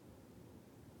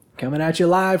Coming at you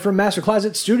live from Master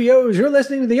Closet Studios, you're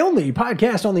listening to the only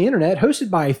podcast on the internet hosted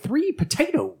by three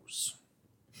potatoes.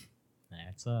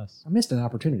 That's us. I missed an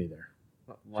opportunity there.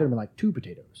 Should have been like two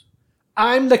potatoes.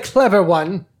 I'm the clever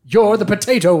one. You're the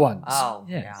potato ones. Oh,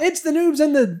 Yeah. It's the noobs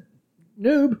and the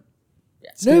noob.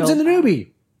 Yeah, Noobs and the newbie.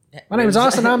 My name is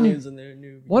Austin. I'm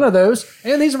one of those.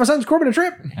 And these are my sons, Corbin and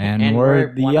Trip. And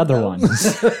we're the one of other those.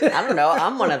 ones. I don't know.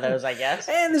 I'm one of those, I guess.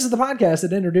 And this is the podcast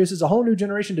that introduces a whole new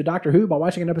generation to Doctor Who by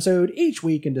watching an episode each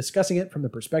week and discussing it from the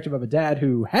perspective of a dad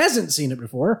who hasn't seen it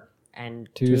before. And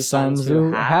Two sons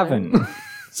who haven't.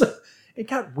 So it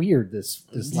got weird this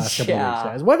last couple of Yeah. weeks,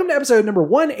 guys. Welcome to episode number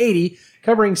 180,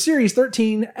 covering Series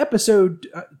 13, Episode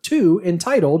 2,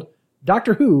 entitled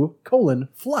Doctor Who,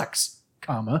 Flux,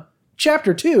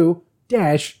 Chapter 2,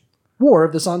 War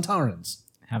of the Sontarans.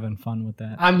 Having fun with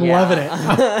that. I'm loving it.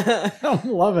 I'm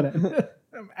loving it.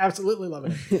 I'm absolutely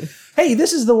loving it. Hey,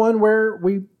 this is the one where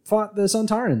we fought the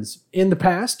Sontarans in the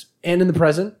past and in the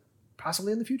present,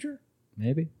 possibly in the future.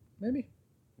 Maybe.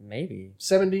 Maybe.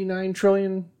 79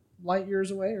 trillion light years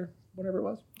away or whatever it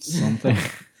was. Something.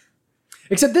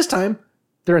 Except this time,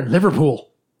 they're in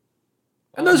Liverpool.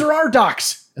 And those are our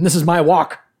docks. And this is my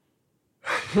walk.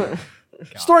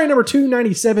 Story number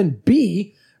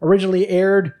 297B originally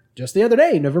aired just the other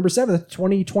day, November 7th,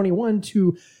 2021,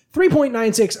 to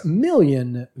 3.96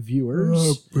 million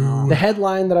viewers. The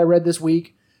headline that I read this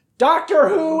week, Doctor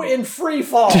Who in Free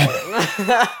Fall.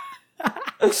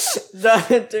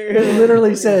 It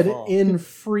literally said in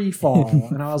free fall.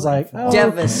 And I was like, oh,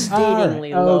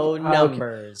 Devastatingly all right. low Okay.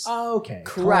 numbers. Okay.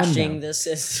 Crushing the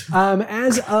system.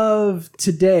 As of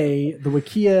today, the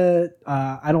Wikia,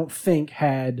 I don't think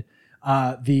had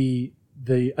the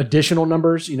additional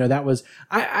numbers. You know, that was,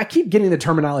 I keep getting the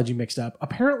terminology mixed up.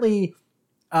 Apparently,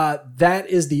 that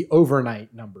is the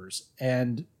overnight numbers,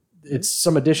 and it's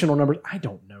some additional numbers. I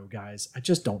don't know, guys. I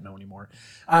just don't know anymore.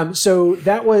 So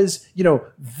that was,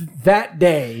 that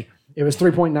day, it was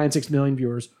 3.96 million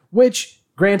viewers, which,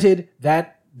 granted,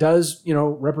 that does,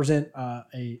 represent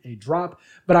a drop.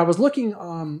 But I was looking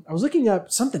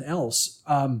up something else.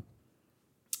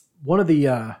 What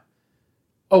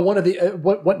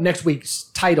next week's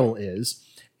title is.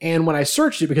 And when I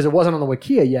searched it, because it wasn't on the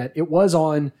Wikia yet, it was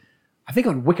on, I think,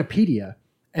 on Wikipedia.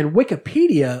 And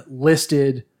Wikipedia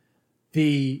listed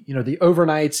the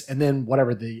overnights and then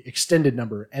whatever the extended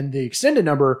number. And the extended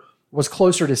number was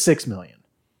closer to 6 million.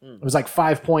 It was like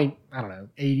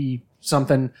 80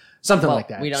 something like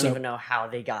that. We don't even know how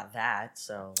they got that.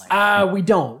 So we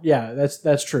don't. Yeah,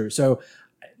 that's true. So,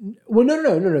 well,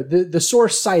 no. The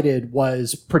source cited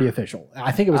was pretty official.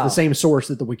 I think it was the same source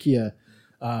that the Wikia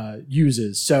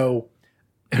uses. So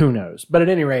who knows? But at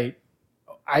any rate,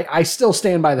 I still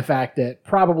stand by the fact that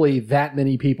probably that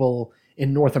many people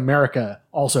in North America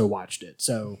also watched it.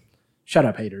 So shut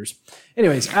up, haters.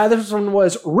 Anyways, this one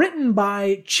was written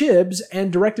by Chibs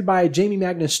and directed by Jamie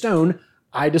Magnus Stone.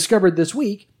 I discovered this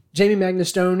week Jamie Magnus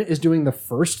Stone is doing the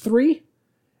first three,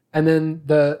 and then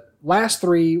the last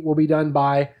three will be done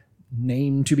by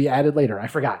name to be added later. I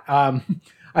forgot.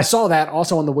 I saw that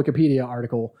also on the Wikipedia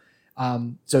article.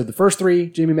 So the first three,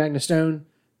 Jamie Magnus Stone.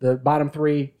 The bottom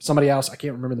three, somebody else. I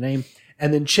can't remember the name.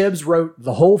 And then Chibs wrote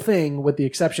the whole thing with the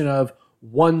exception of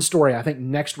one story. I think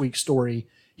next week's story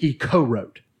he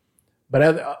co-wrote. But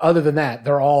other than that,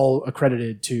 they're all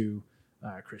accredited to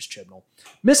Chris Chibnall.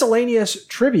 Miscellaneous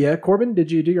trivia. Corbin,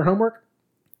 did you do your homework?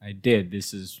 I did.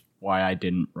 This is why I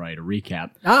didn't write a recap.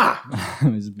 I I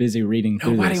was busy reading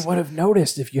through Nobody this. would have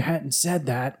noticed if you hadn't said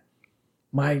that.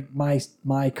 My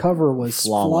cover was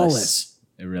flawless.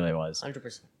 It really was.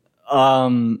 100%.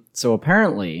 So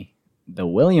apparently the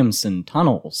Williamson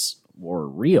tunnels are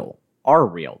real.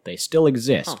 They still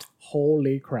exist.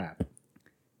 Holy crap.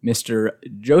 Mr.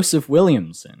 Joseph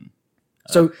Williamson.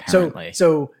 So apparently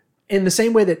in the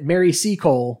same way that Mary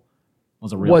Seacole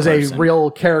was a real was person. a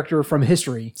real character from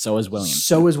history, So is Williamson.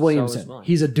 so is Williamson. Williamson.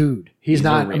 He's a dude. He's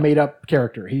not a real. made up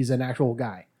character. He's an actual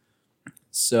guy.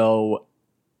 So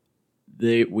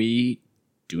we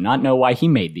do not know why he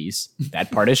made these.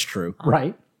 That part is true.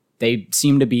 Right? They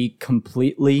seem to be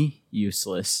completely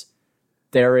useless.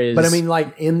 There is, But I mean,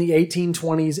 like in the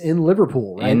 1820s in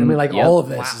Liverpool, right? Yep. all of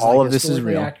this is All like of this is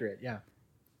historically real. accurate. Yeah.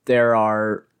 there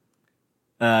are.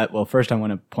 Well, first I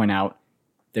want to point out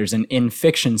there's an in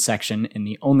fiction section, and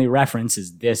the only reference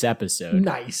is this episode.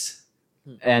 Nice.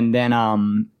 And then That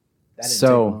didn't take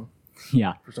so long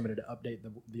yeah, for somebody to update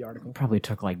the article. probably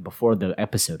took like before the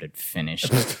episode had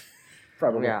finished.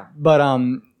 Probably. Yeah. But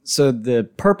so the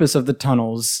purpose of the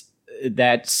tunnels,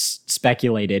 that's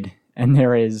speculated, and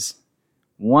there is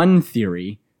one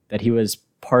theory that he was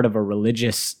part of a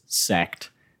religious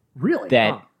sect Really?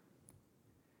 that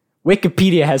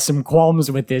Wikipedia has some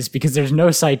qualms with this because there's no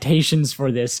citations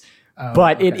for this, Oh,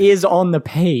 but it okay. is on the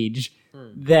page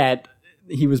that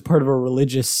he was part of a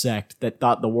religious sect that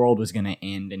thought the world was going to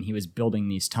end, and he was building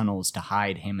these tunnels to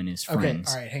hide him and his Okay,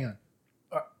 friends. all right, hang on.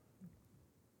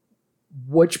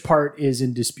 Which part is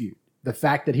in dispute? The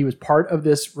fact that he was part of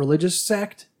this religious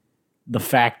sect? The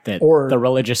fact that Or- the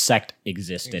religious sect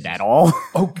existed at all.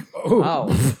 Oh,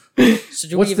 Oh. So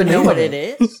do What's we even the know name what of it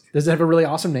it? is? does it have a really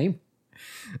awesome name?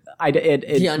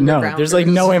 The No, underground there's like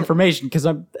no cruise? information because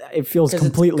it feels 'Cause it's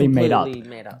completely made up.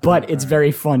 made up. But it's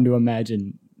very fun to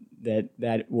imagine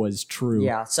that was true.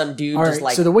 Yeah, some dude All just right,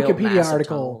 like so the built Wikipedia massive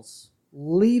article tunnels.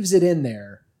 Leaves it in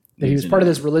there that he Leaves was it part of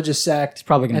in this religious sect. It's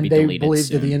probably gonna and be they deleted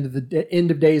believed that the soon.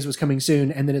 end of days was coming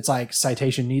soon, and then it's like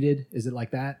citation needed. Is it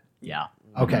like that? Yeah.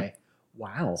 Okay.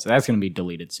 Wow. So that's going to be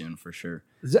deleted soon for sure.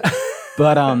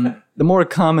 But the more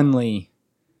commonly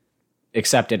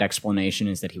accepted explanation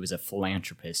is that he was a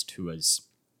philanthropist who was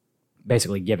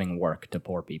basically giving work to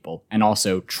poor people and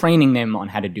also training them on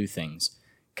how to do things.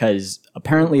 Because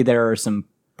apparently there are some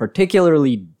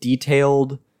particularly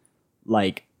detailed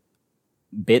like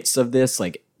bits of this,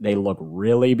 like they look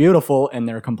really beautiful and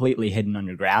they're completely hidden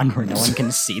underground where no one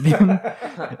can see them.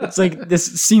 It's like this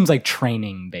seems like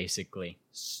training basically.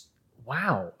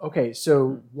 Wow. Okay,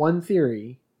 so one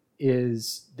theory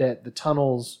is that the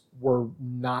tunnels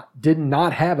did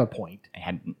not have a point. It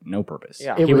had no purpose.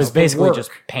 Yeah. It He was the basically work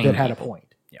just paying that had people. a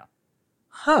point. Yeah.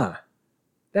 Huh.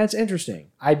 That's interesting.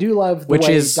 I do love the Which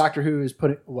way is- Doctor Who is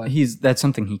putting what That's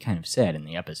something he kind of said in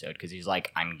the episode because he's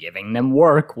like, I'm giving them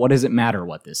work. What does it matter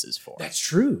what this is for? That's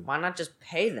true. Why not just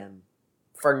pay them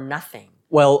for nothing?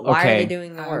 Well, Why are okay. they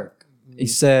doing the work? He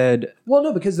said, Well,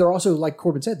 no, because they're also, like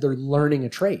Corbin said, they're learning a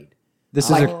trade. this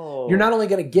Like, is Oh. you're not only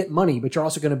going to get money, but you're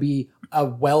also going to be a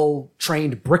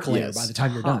well-trained bricklayer Yes. by the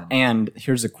time you're done. and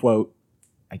here's a quote,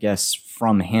 I guess,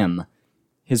 from him.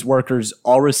 His workers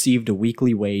all received a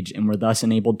weekly wage and were thus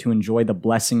enabled to enjoy the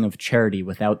blessing of charity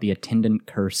without the attendant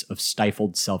curse of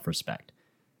stifled self-respect.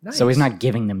 Nice. So he's not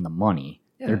giving them the money.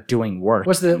 Yeah. They're doing work.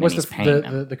 What's and then he's the paying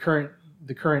them.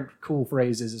 the current cool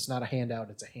phrase is it's not a handout,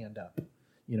 it's a hand up.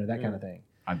 You know, that kind of thing.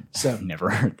 I've So- never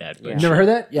heard that. But Yeah. You never heard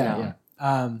that? Yeah, No.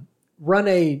 yeah. Run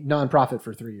a nonprofit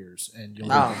for 3 years and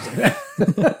you'll I'm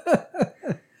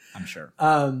sure.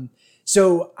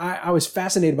 So I was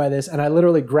fascinated by this, and I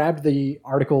literally grabbed the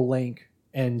article link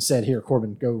and said, "Here,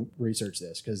 Corbin, go research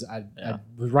this," because I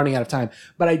was running out of time.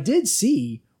 But I did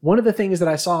see one of the things that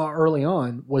I saw early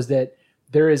on was that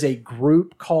there is a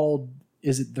group called,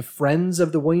 is it the Friends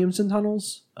of the Williamson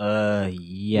Tunnels?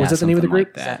 Yeah. Was that the name of the something group?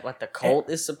 like Is that. that what the cult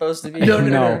is supposed to be?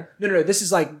 No. This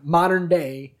is like modern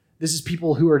day. This is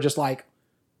people who are just like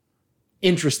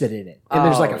interested in it, and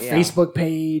there's like a Oh, yeah. Facebook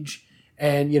page,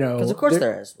 and you know, Because of course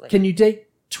there is. Like, Can you take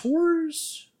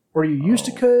tours, or you used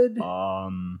to Oh,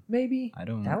 could? Maybe. I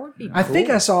don't. that would be. I think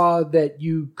cool. I saw that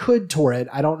you could tour it.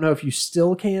 I don't know if you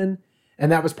still can.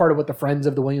 And that was part of what the Friends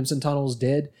of the Williamson Tunnels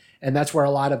did. And that's where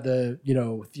a lot of the, you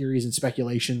know, theories and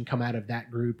speculation come out of that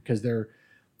group, because they're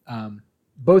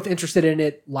both interested in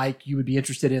it like you would be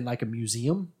interested in like a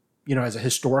museum, you know, as a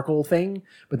historical thing.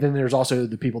 But then there's also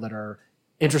the people that are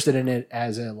interested in it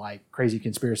as a like crazy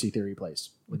conspiracy theory place.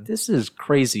 This is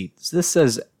crazy. This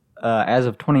says, as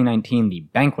of 2019, the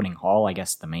banqueting hall, I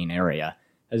guess the main area,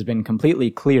 has been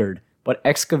completely cleared, but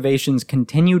excavations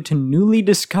continue to newly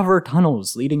discover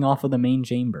tunnels leading off of the main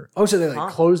chamber. Oh, so they like Huh.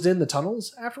 closed in the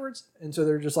tunnels afterwards? And so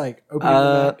they're just like opening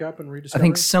them back up and I rediscovering?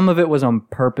 think some of it was on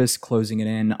purpose, closing it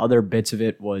in. Other bits of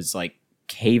it was like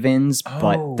cave-ins, Oh.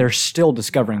 but they're still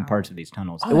discovering parts of these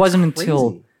tunnels. Oh, It wasn't that's until,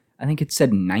 crazy. I think it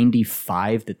said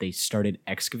 95 that they started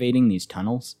excavating these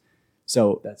tunnels.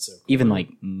 So That's so cool. even like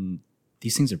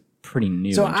these things are pretty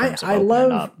new. So in terms of I opening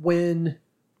love up. when,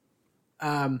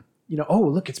 you know, oh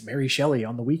look, it's Mary Shelley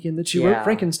on the weekend that she wrote Yeah.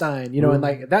 Frankenstein, you know, and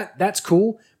like that's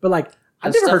cool. But like,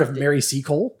 I've The never heard stuff of that- Mary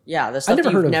Seacole. Yeah, the stuff never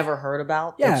that heard you've of- never heard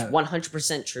about. Yeah. That's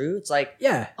 100% true. It's like,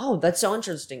 Yeah. oh, that's so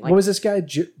interesting. Like, What was this guy?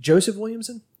 Joseph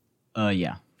Williamson?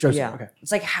 Yeah. Joseph. yeah, Okay.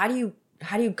 it's like how do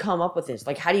you come up with this?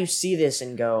 Like, how do you see this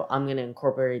and go, I'm gonna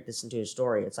incorporate this into a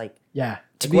story? It's like, Yeah.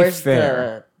 To like, be where's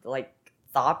fair, the like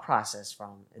thought process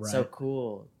from? It's so Right.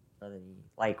 cool.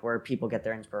 Like where people get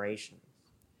their inspiration.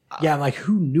 Yeah. Like,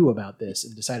 who knew about this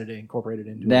and decided to incorporate it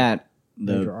into that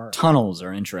major the art. tunnels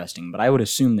are interesting, but I would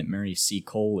assume that Mary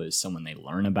Seacole is someone they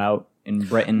learn about in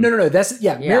Britain. No. That's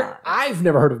yeah. Yeah. I've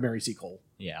never heard of Mary Seacole,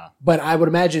 Yeah. but I would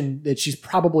imagine that she's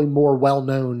probably more well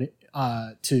known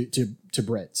to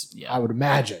Brits. Yeah. I would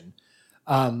imagine,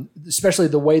 especially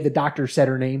the way the doctor said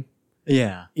her name.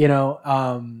 Yeah. You know,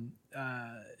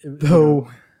 Though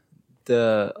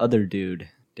the other dude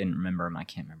didn't remember him. I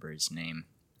can't remember his name.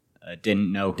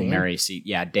 didn't know who Dan? Mary C.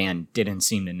 Yeah, Dan didn't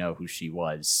seem to know who she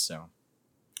was. So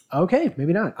Okay,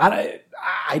 maybe not. I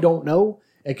don't know.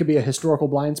 It could be a historical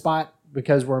blind spot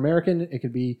because we're American. It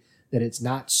could be that it's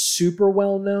not super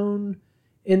well known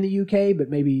in the UK, but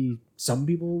maybe some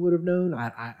people would have known.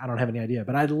 I don't have any idea.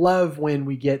 But I love when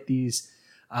we get these,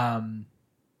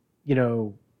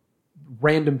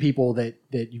 random people that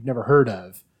you've never heard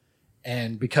of,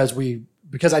 and because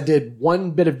I did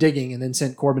one bit of digging and then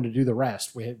sent Corbin to do the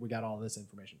rest, we got all this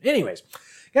information. Anyways,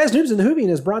 guys, Noobs in the Hoobie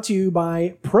is brought to you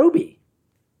by Proby.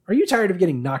 Are you tired of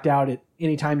getting knocked out at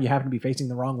any time you happen to be facing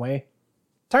the wrong way?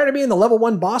 Tired of being the level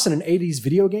 1 boss in an 80s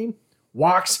video game?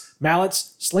 Walks,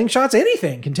 mallets, slingshots,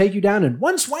 anything can take you down in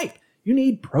one swipe. You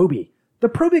need Proby. The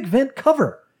Probic Vent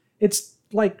cover. It's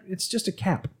just a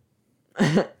cap.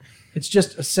 It's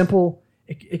just a simple,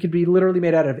 it could be literally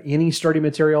made out of any sturdy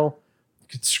material. It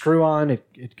could screw on,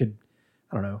 it could,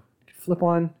 I don't know, it could flip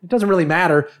on. It doesn't really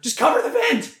matter. Just cover the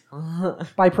vent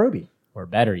by Proby. or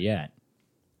better yet,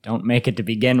 don't make it to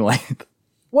begin with.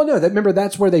 Well, no, remember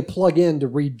that's where they plug in to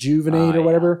rejuvenate or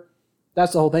whatever.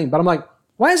 That's the whole thing. But I'm like,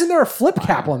 why isn't there a flip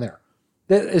cap on there?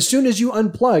 That as soon as you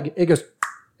unplug, it goes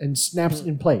and snaps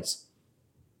in place.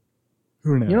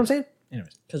 Who knows? You know what I'm saying?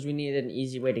 Anyways. Because we needed an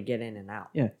easy way to get in and out.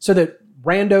 Yeah. So that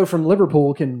Rando from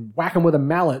Liverpool can whack them with a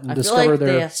mallet and I feel discover like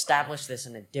their... they established this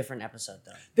in a different episode,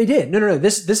 though. They did. No.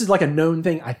 This is like a known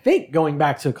thing, I think, going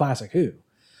back to Classic Who.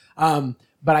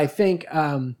 But I think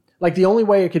like the only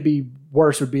way it could be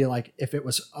worse would be like if it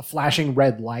was a flashing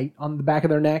red light on the back of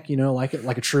their neck, you know, like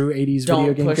a true 80s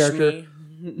video game character. Me.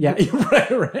 Yeah,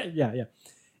 right. Yeah.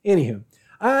 Anywho,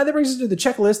 that brings us to the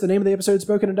checklist. The name of the episode,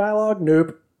 spoken in dialogue.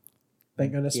 Nope.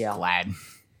 Thank goodness. Yeah. Glad.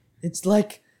 It's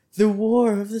like the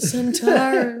War of the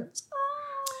Centaurs.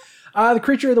 The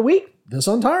creature of the week, the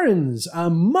Sontarans.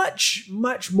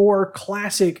 Much more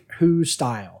classic Who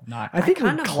style. I think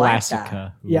kind of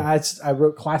Classica. Yeah, I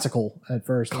wrote classical at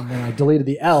first, and then I deleted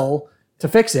the L to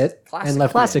fix it and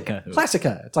left Classica.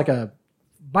 Classica. It's like a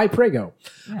by Prego.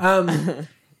 Yeah.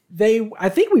 I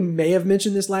think we may have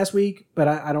mentioned this last week, but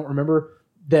I don't remember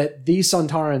that these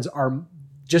Sontarans are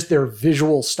just their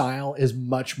visual style is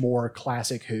much more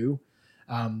classic Who.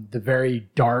 The very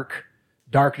dark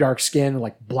skin,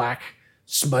 like black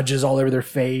smudges all over their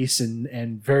face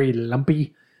and very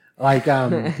lumpy. Like,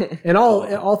 and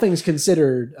all things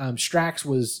considered, Strax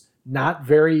was not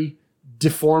very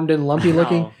deformed and lumpy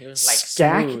looking. He was like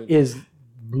Skak smooth. is,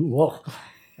 ugh.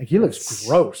 Like he looks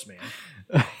gross, man.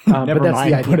 Never but that's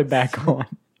mind. the idea. Put it back on.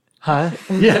 Huh?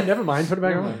 Yeah, never mind. Put it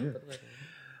back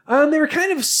on. They were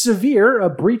kind of severe. A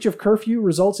breach of curfew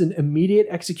results in immediate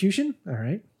execution. All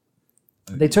right.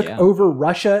 They took over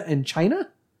Russia and China.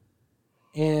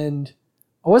 And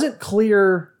I wasn't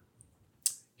clear.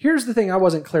 Here's the thing I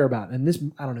wasn't clear about. And this,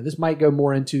 I don't know, this might go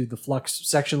more into the Flux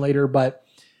section later, but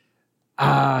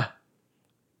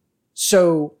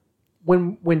so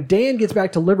when Dan gets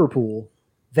back to Liverpool,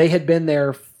 they had been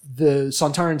there, the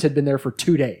Sontarans had been there for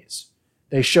 2 days.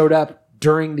 They showed up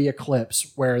during the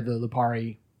eclipse where the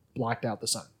Lupari blocked out the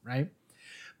sun, right?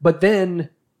 But then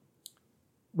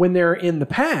when they're in the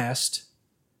past,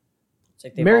 It's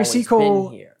like they've Mary always Seacole,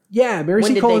 been here. yeah, Mary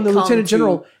When did Seacole they and the come Lieutenant to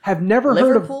General have never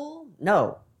heard of. Liverpool?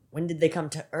 No. When did they come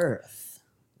to Earth?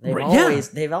 They've Yeah.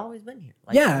 always been here.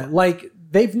 Like, Yeah, like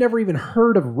they've never even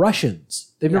heard of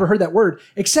Russians. They've never heard that word,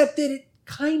 except that it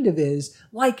kind of is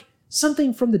like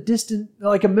something from the distant,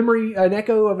 like a memory, an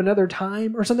echo of another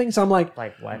time or something. So I'm like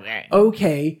what?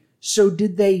 okay, so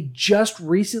did they just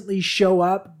recently show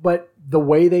up, but the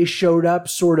way they showed up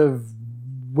sort of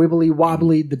wibbly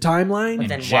wobbly the timeline? But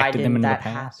then why Injected them didn't into the that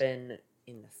past. happen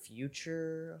in the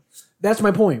future? That's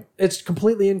my point. It's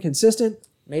completely inconsistent.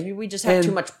 Maybe we just have And-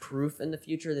 too much proof in the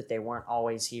future that they weren't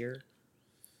always here.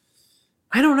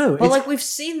 I don't know. But It's- like we've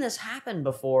seen this happen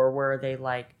before where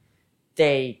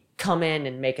they come in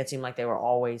and make it seem like they were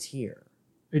always here.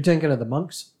 you're thinking of the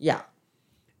monks? Yeah.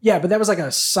 Yeah, but that was like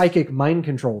a psychic mind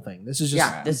control thing. This is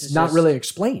just this it's is not just- really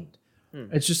explained.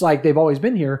 It's just like they've always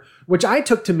been here, which I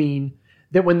took to mean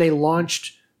that when they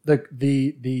launched the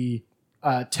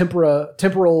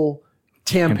temporal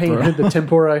campaign, Tempura. the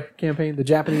tempura campaign, the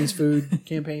Japanese food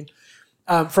campaign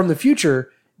from the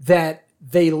future, that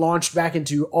they launched back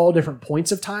into all different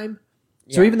points of time.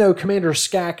 So Yeah. even though Commander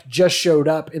Skak just showed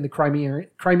up in the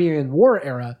Crimean War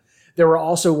era, there were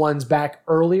also ones back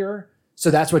earlier. So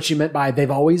that's what she meant by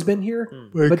they've always been here.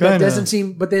 But that doesn't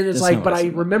seem, but then it's That's like, not but what I it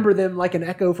seemed remember them like an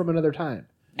echo from another time.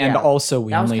 And Yeah. also,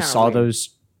 we That was only kinda saw weird. those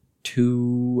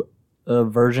two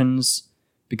versions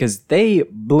because they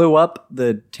blew up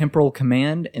the temporal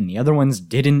command and the other ones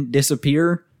didn't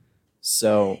disappear.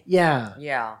 So Yeah.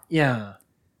 Yeah. Yeah.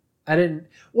 I didn't.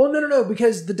 Well, no,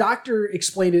 because the doctor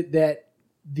explained it that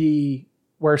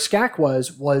where Skak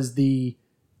was the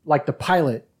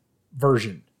pilot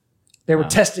version. They were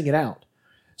testing it out.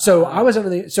 So I was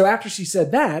so after she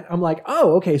said that, I'm like,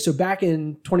 oh, okay. So back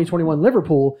in 2021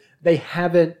 Liverpool, they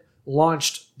haven't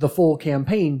launched the full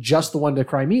campaign, just the one to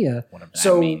Crimea. Whatever that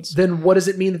So means. then what does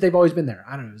it mean that they've always been there?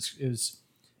 I don't know. It was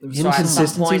So at some point,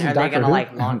 inconsistencies in are they Doctor going to Who.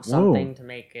 like launch Whoa. something to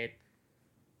make it?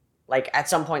 Like at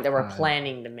some point, they were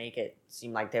planning to make it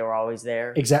seem like they were always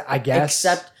there. I guess.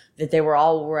 Except that they were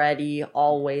already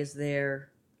always there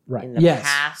right. in the Yes.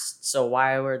 past. So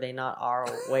why were they not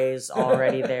always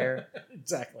already there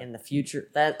Exactly. in the future?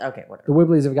 Okay, The whatever.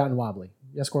 Wibblies have gotten wobbly.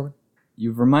 Yes, Corbin?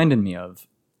 You've reminded me of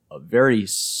a very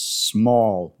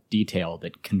small detail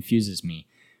that confuses me,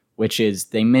 which is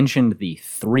they mentioned the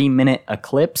 3-minute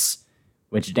eclipse,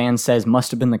 which Dan says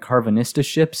must have been the Carvanista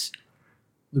ships.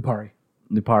 Lupari.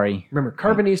 Lupari. Remember,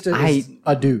 Carvanista is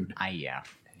a dude. Yeah.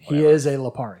 He is a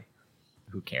Lupari.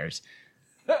 Who cares?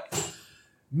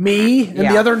 Me and the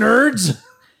Yeah. other nerds?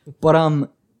 But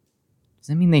does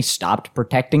that mean they stopped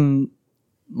protecting?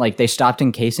 Like they stopped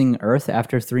encasing Earth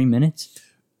after 3 minutes?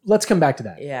 Let's come back to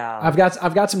that. Yeah. I've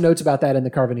got some notes about that in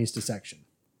the Carvanista section.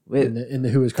 In the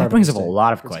Who is Carvanista. That brings up a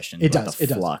lot of questions. It about does. The It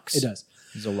does. flux. It does.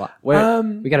 There's a lot. Wait,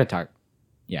 we got to talk.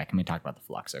 Yeah, can we talk about the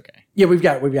flux? Okay. Yeah, we've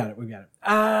got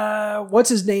it. What's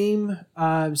his name?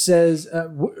 Says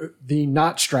the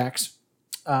not Strax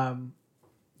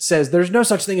says there's no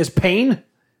such thing as pain,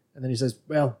 and then he says,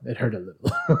 "Well, it hurt a little."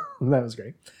 That was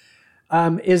great.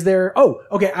 Is there? Oh,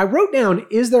 okay. I wrote down.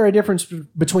 Is there a difference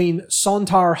between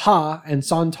Sontar Ha and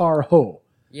Sontar Ho?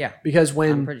 Yeah. Because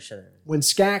I'm pretty sure there is. when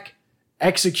Skak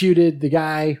executed the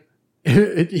guy,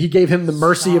 he gave him the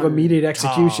mercy of immediate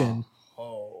execution.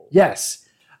 Yes.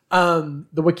 The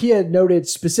Wikia noted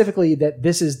specifically that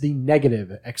this is the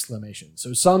negative exclamation. So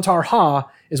Sontar Ha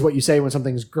is what you say when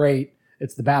something's great.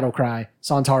 It's the battle cry.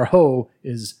 Sontar Ho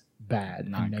is bad.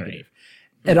 Not and negative.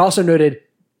 great. It also noted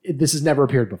this has never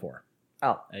appeared before.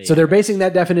 Oh. So they're basing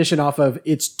that definition off of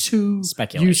its two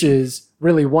Speculation. uses,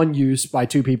 really one use by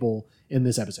two people in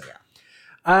this episode.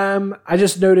 I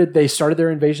just noted they started their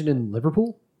invasion in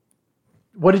Liverpool.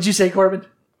 What did you say, Corbin?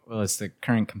 Well, it's the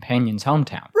current companion's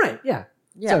hometown. Right. Yeah.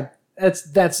 Yeah. So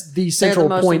that's the They're central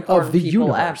the most point of important the people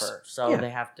universe. ever, so Yeah. they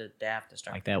have to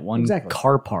start. Like that one Exactly.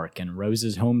 car park in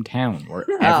Rose's hometown where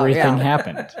Oh, everything yeah.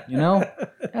 happened. You know?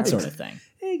 That sort of thing.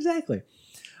 Exactly.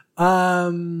 I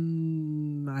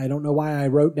don't know why I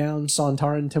wrote down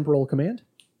Sontaran Temporal Command.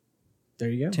 There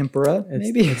you go. Tempera,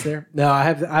 maybe? It's there. No, I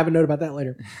have a note about that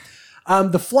later.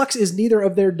 The flux is neither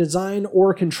of their design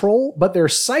or control, but their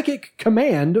psychic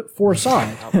command foresaw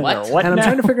it. What? What And I'm now?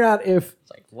 trying to figure out if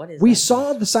It's like, what is we that?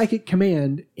 saw the psychic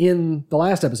command in the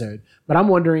last episode, but I'm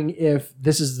wondering if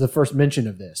this is the first mention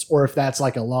of this, or if that's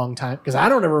like a long time, because I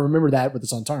don't ever remember that with the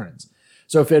Sontarans.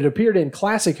 So if it appeared in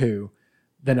Classic Who,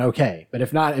 then okay. But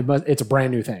if not, it's a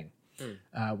brand new thing,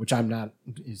 which I'm not.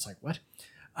 It's like, what?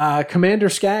 Commander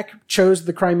Skak chose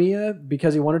the Crimea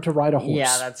because he wanted to ride a horse.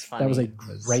 Yeah, that's funny. That was a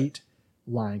great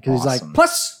line, because he's Awesome. like,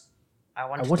 plus, I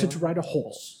I wanted to ride a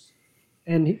horse.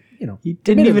 And he He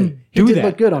didn't even admittedly, do he did that.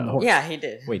 look good on the horse. Yeah, he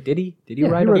did. Wait, did he? Did he Yeah,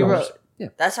 ride he a rode a horse? horse. Yeah.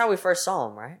 That's how we first saw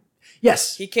him, right?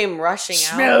 Yes. He came rushing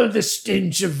Smell out. the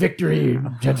stench of victory,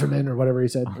 gentlemen, or whatever he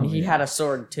said. And he had a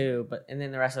sword too, and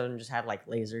then the rest of them just had like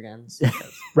laser guns.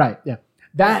 Right, yeah.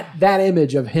 That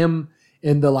image of him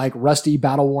in the like rusty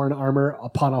battle worn armor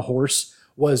upon a horse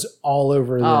was all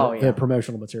over the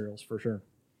promotional materials for sure.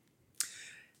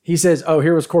 He says, "Oh,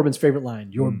 here was Corbin's favorite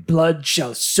line: Your blood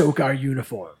shall soak our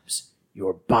uniforms.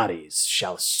 Your bodies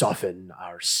shall soften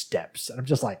our steps." And I'm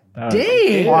just like,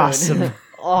 dang, Awesome.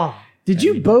 Oh, Did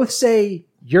you both say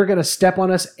you're gonna step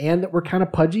on us and that we're kind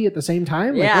of pudgy at the same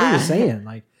time? Like, what are Yeah. you saying?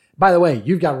 Like, by the way,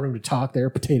 you've got room to talk there,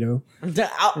 Potato.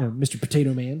 Ow. Mr.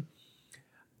 Potato Man.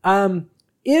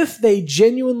 If they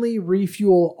genuinely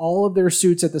refuel all of their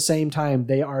suits at the same time,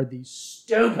 they are the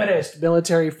stupidest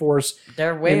military force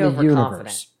They're way in the overconfident.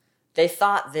 universe. They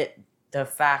thought that the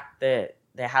fact that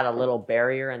they had a little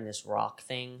barrier in this rock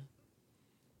thing.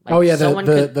 Like Oh, yeah, someone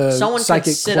the could, someone could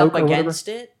psychic sit up cloak or whatever? against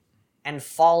it and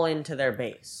fall into their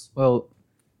base. Well,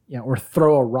 Yeah, or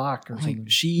throw a rock or like something.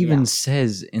 she even Yeah.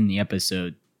 says in the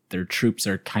episode their troops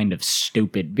are kind of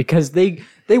stupid because they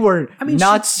were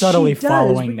not subtly she does,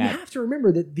 following but that. You have to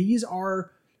remember that these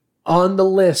are on the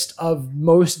list of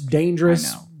most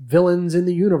dangerous I know. villains in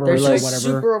the universe They're or just whatever.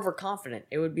 super overconfident.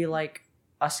 It would be like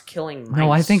us killing mice. No,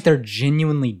 I think they're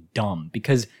genuinely dumb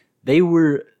because they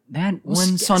were that Well, one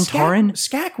Sontaran.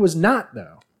 Skak was not,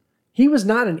 though. He was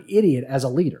not an idiot as a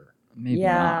leader. Maybe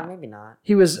yeah, not. maybe not.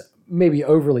 He was maybe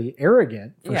overly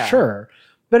arrogant for Yeah. sure,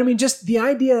 But I mean, just the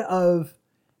idea of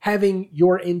having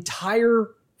your entire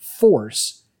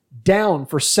force down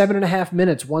for 7.5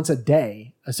 minutes once a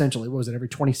day, essentially, what was it, every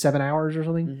 27 hours or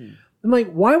something? Mhm. I'm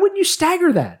like, why wouldn't you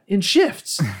stagger that in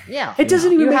shifts? Yeah. It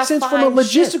doesn't even You make have sense from a 5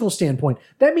 logistical shifts. standpoint.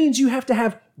 That means you have to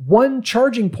have one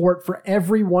charging port for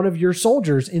every one of your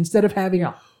soldiers instead of having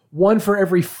Yeah. one for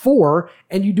every 4,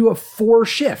 and you do a 4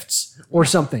 shifts or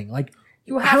something. Like,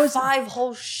 You how have is- 5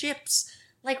 whole ships.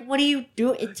 Like, what do you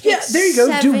do? It takes yeah, there you go.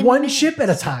 Do 7 one minutes. ship at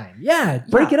a time. Yeah,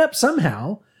 break Yeah. it up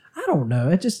somehow. I don't know.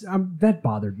 It just that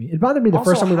bothered me. It bothered me the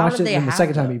Also, first time we how watched did it, they and the have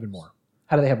second time those? even more.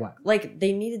 How do they have what? Like,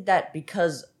 they needed that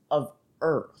because of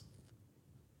Earth.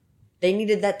 They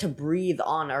needed that to breathe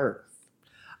on Earth.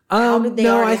 How did they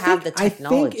already have the I think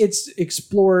technology? it's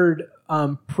explored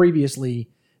previously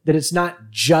that it's not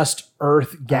just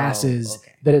Earth gases.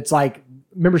 okay. That it's like,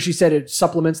 remember she said it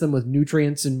supplements them with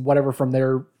nutrients and whatever from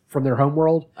their home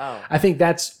world. Oh. I think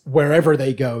that's wherever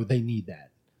they go, they need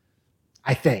that.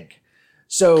 I think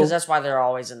so. Because that's why they're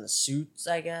always in the suits,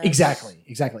 I guess.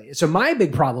 Exactly. So my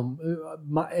big problem,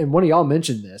 and one of y'all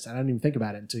mentioned this, and I didn't even think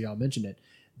about it until y'all mentioned it,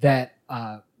 that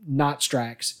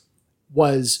Nostrax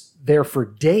was there for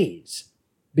days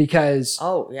because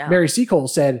Oh, yeah. Mary Seacole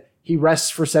said he rests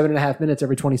for 7.5 minutes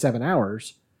every 27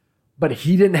 hours, but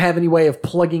he didn't have any way of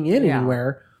plugging in Yeah.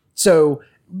 anywhere. So,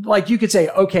 like, you could say,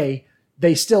 okay,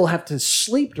 they still have to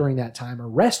sleep during that time or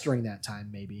rest during that time,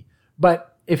 maybe.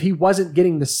 But if he wasn't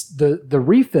getting the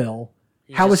refill,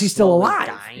 He's how was just he still slowly alive?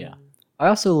 dying. Yeah. I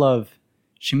also love,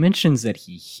 she mentions that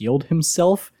he healed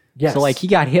himself. Yes. So, like, he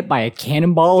got hit by a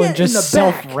cannonball Yeah, and just in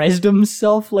the back. self-resed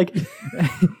himself, like,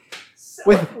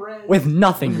 with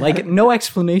nothing. Like, no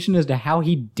explanation as to how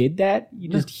he did that. He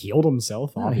just healed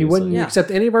himself, No, obviously. he wouldn't Yeah.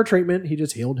 accept any of our treatment. He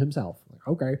just healed himself. Like,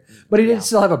 okay. But he did Yeah.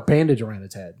 still have a bandage around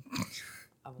his head.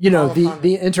 You know,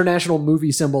 the international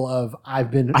movie symbol of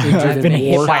I've been injured I've been in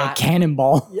hit war. by a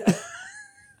cannonball.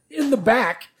 In the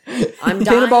back. I'm The dying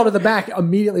cannonball to the back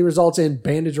immediately results in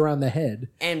bandage around the head.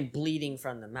 and bleeding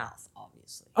from the mouth,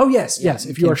 obviously. Oh, yes. If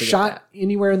you can't are forget shot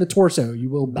anywhere in the torso, you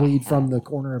will bleed from the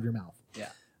corner of your mouth. Yeah.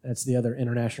 That's the other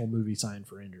international movie sign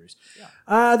for injuries.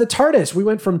 The TARDIS, we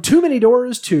went from too many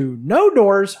doors to no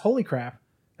doors. Holy crap.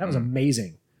 That was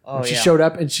amazing. Oh, When she yeah. showed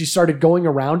up and she started going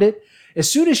around it. As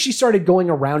soon as she started going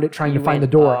around it trying to find the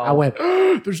went, door, oh. I went,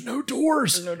 there's no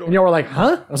doors. And y'all were like,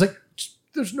 huh? I was like,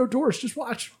 there's no doors. Just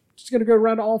watch. Just going to go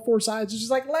around to all 4 sides. It's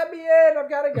just like, let me in. I've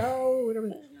got to go. And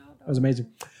everything. That was amazing.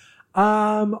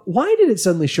 Why did it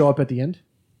suddenly show up at the end?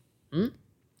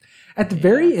 At the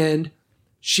very end,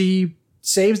 she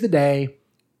saves the day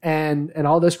and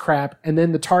all this crap. And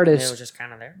then the And it TARDIS was just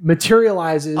kind of there.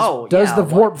 materializes, Oh, does yeah, the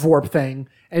what? vorp thing,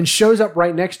 and shows up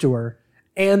right next to her.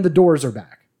 And the doors are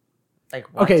back.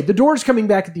 Like, what? Okay, the door's coming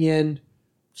back at the end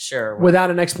Sure.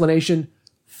 without an explanation.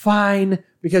 Fine,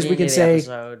 because we End can of the say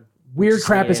episode, weird just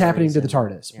crap needed is a happening to the reason.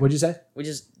 TARDIS. Yeah. What'd you say? we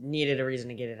just needed a reason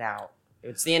to get it out.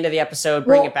 It's the end of the episode.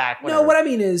 Bring Well, it back. No, Whatever. what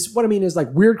I mean is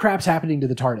like weird crap's happening to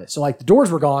the TARDIS. So like the doors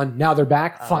were gone, now they're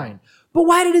back. Fine, but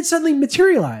why did it suddenly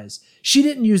materialize? She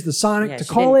didn't use the sonic Yeah, to she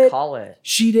call didn't it. Call it.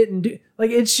 She didn't do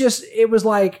like it's just it was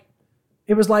like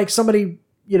somebody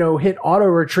hit auto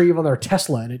retrieve on their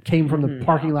Tesla and it came from the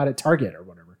parking lot at Target or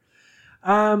whatever.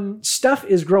 Stuff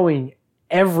is growing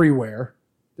everywhere.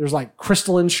 There's like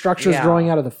crystalline structures Yeah. growing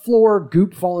out of the floor,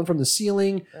 goop falling from the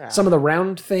ceiling. Yeah. Some of the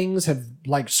round things have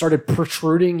like started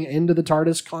protruding into the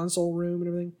TARDIS console room and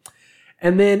everything.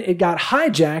 And then it got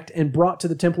hijacked and brought to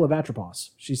the Temple of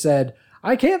Atropos. She said,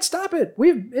 "I can't stop it.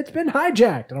 It's been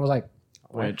hijacked." And I was like,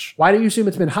 Which why do you assume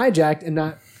it's been hijacked and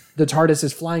not the TARDIS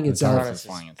is flying itself? TARDIS is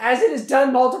flying itself. As it is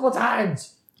done multiple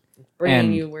times. Bringing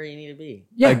And- you where you need to be.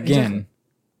 Yeah, Again,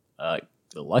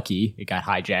 lucky it got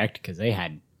hijacked because they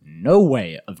had no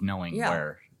way of knowing Yeah.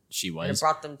 where she And it was.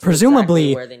 brought them to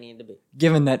Presumably- exactly where they need to be.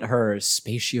 Given that her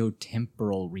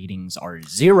spatiotemporal readings are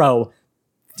 0,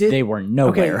 Did- they were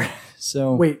nowhere. Okay.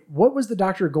 So Wait, what was the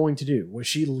doctor going to do? Was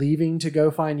she leaving to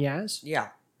go find Yaz? Yeah.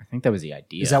 I think that was the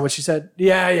idea. Is that what she said?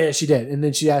 Yeah, she did. And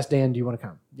then she asked Dan, "Do you want to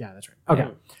come?" Yeah, that's right.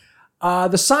 Okay.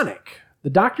 The Sonic, the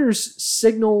doctor's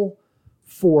signal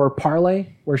for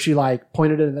parlay, where she like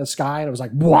pointed it in the sky and it was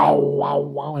like wow, wow,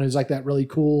 wow, and it was like that really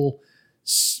cool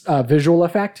visual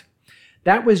effect.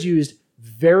 That was used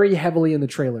very heavily in the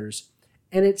trailers,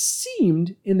 and it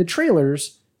seemed in the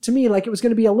trailers to me like it was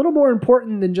going to be a little more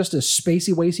important than just a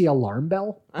spacey wacy alarm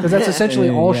bell, because that's essentially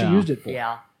all she Yeah. used it for.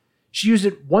 Yeah. She used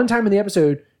it one time in the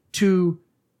episode to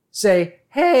say,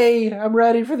 "Hey, I'm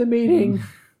ready for the meeting."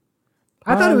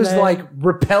 I thought it was Parlay. like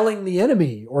repelling the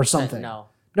enemy or something. No.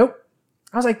 Nope.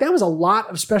 I was like, that was a lot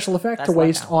of special effect That's to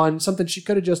waste like- on something she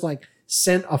could have just like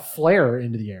sent a flare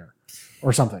into the air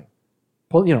or something.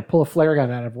 pull a flare gun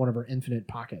out of one of her infinite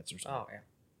pockets or something. Oh yeah.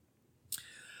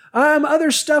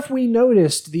 Other stuff we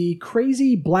noticed, the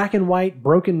crazy black and white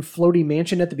broken floaty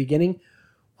mansion at the beginning.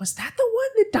 Was that the one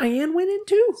that Diane went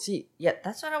into? See, yeah,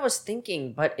 that's what I was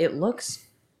thinking, but it looks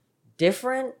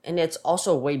different and it's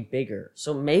also way bigger.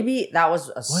 So maybe that was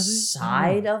a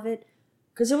side of it.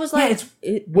 Because it was like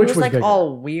it was like bigger?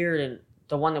 All weird, and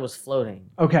the one that was floating.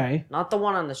 Okay. Not the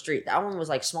one on the street. That one was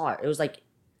like smaller. It was like,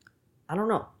 I don't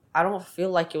know. I don't feel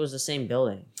like it was the same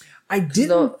building. I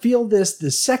didn't feel this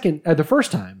the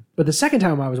first time, but the second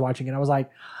time I was watching it, I was like,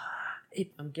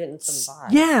 I'm getting some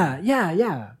vibes.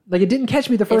 Yeah. Like it didn't catch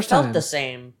me the first time. It felt the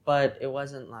same, but it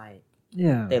wasn't like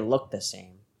they looked the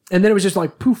same. And then it was just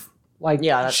like poof, like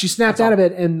she snapped out of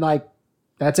it, and like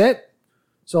that's it.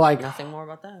 So like nothing more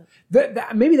about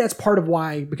that. Maybe that's part of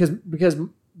why because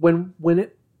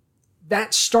when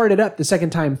that started up the second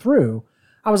time through,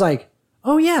 I was like,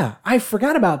 oh yeah, I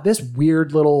forgot about this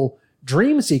weird little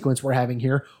dream sequence we're having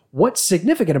here. What's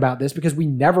significant about this? Because we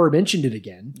never mentioned it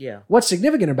again. Yeah. What's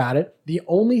significant about it? The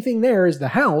only thing there is the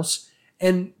house,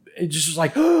 and it just was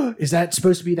like, oh, is that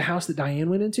supposed to be the house that Diane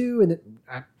went into? And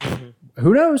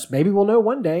who knows? Maybe we'll know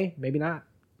one day. Maybe not.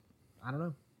 I don't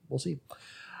know. We'll see.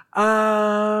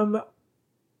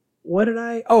 What did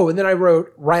I? Oh, and then I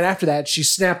wrote right after that, she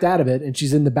snapped out of it and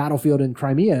she's in the battlefield in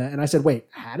Crimea. And I said, wait,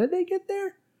 how did they get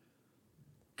there?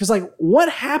 Because like, what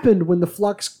happened when the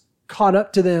flux caught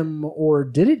up to them, or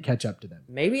did it catch up to them?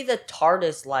 Maybe the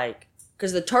TARDIS,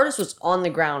 because the TARDIS was on the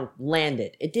ground,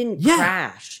 landed. It didn't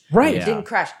crash. Right. It didn't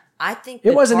crash. I think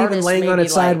it wasn't even laying on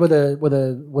its side with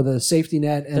a safety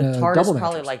net and a double mattress. The TARDIS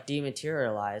probably like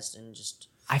dematerialized and just.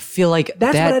 I feel like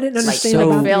that's what I didn't understand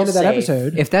about the end of that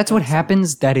episode. If that's what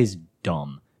happens, that is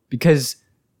dumb, because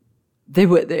why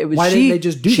didn't they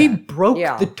just do that? She broke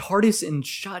the TARDIS and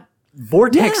shot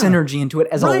vortex energy into it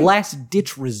as a last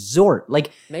ditch resort.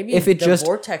 Like maybe if it the just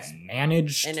vortex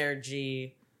managed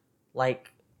energy, like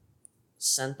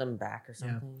sent them back or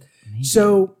something. Yeah.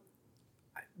 So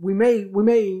we may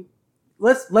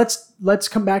let's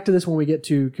come back to this when we get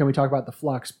to can we talk about the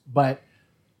flux, but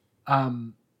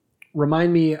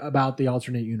remind me about the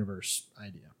alternate universe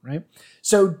idea, right?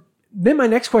 So then my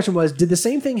next question was, did the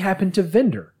same thing happen to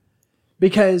Vendor?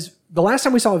 Because the last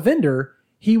time we saw Vendor,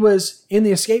 he was in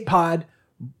the escape pod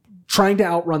trying to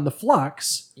outrun the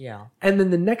flux. Yeah. And then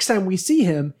the next time we see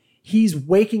him, he's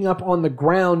waking up on the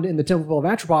ground in the Temple of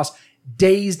Atropos,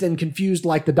 dazed and confused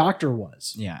like the Doctor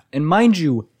was. Yeah. And mind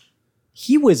you,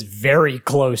 he was very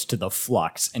close to the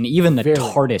flux, and even the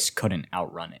TARDIS couldn't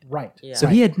outrun it. Right. Yeah. So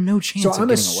he had no chance of getting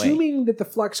away. So I'm assuming that the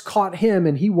flux caught him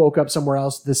and he woke up somewhere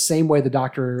else the same way the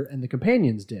Doctor and the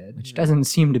companions did. Which doesn't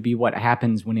seem to be what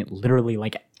happens when it literally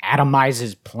like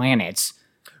atomizes planets.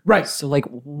 Right. So like,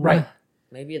 right.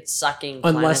 Maybe it's sucking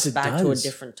unless planets back to a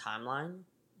different timeline.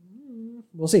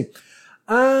 We'll see.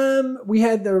 We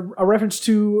had a reference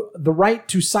to the right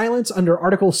to silence under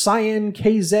Article Cyan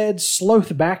KZ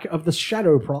Slothback of the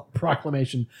Shadow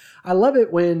Proclamation. I love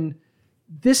it when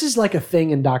this is like a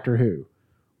thing in Doctor Who,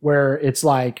 where it's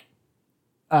like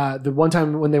the one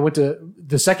time when they went to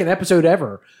the second episode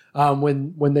ever,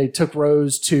 when they took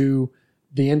Rose to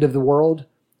the end of the world,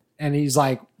 and he's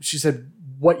like, she said,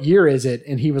 "What year is it?"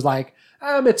 And he was like,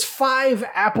 it's 5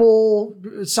 apple,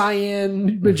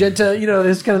 cyan, magenta,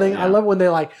 this kind of thing. Yeah. I love when they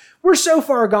like, we're so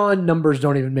far gone, numbers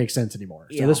don't even make sense anymore.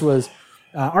 So this was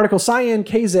Article Cyan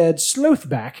KZ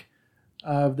Slothback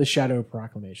of the Shadow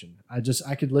Proclamation.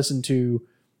 I could listen to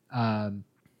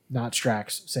not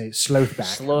Strax say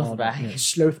Slothback.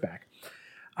 Slothback.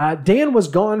 Dan was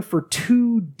gone for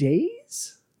 2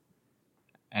 days.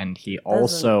 And he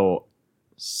also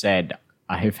said,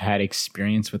 I've had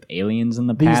experience with aliens in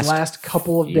the past. These last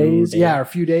couple of days. Yeah, or a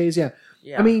few days. Yeah.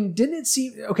 I mean, didn't it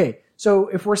seem... Okay, so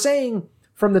if we're saying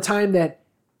from the time that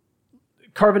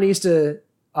Karvanista,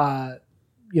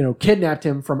 kidnapped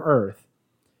him from Earth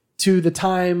to the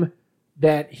time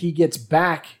that he gets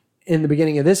back in the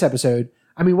beginning of this episode,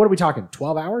 I mean, what are we talking?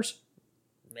 12 hours?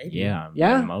 Maybe.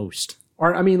 Yeah. Most.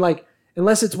 Or, I mean, like,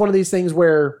 unless it's one of these things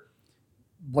where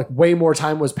like way more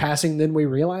time was passing than we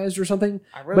realized or something.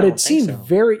 But it seemed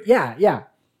very, It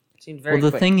seemed very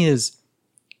quick. The thing is,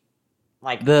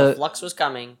 like the flux was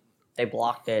coming, they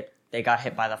blocked it, they got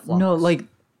hit by the flux. No, like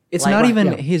it's not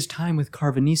even his time with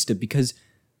Karvanista, because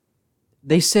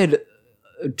they said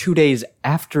 2 days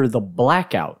after the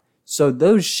blackout. So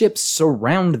those ships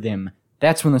surround them.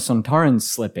 That's when the Sontarans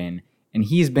slip in, and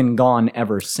he's been gone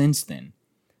ever since then.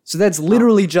 So that's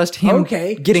literally just him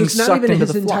getting sucked into the flux. It's not even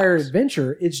his entire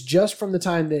adventure. It's just from the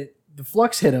time that the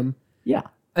flux hit him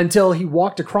until he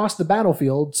walked across the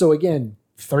battlefield. So again,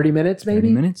 30 minutes maybe?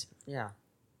 30 minutes? Yeah.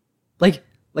 Like,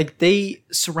 Like, they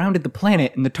surrounded the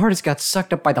planet, and the TARDIS got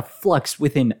sucked up by the flux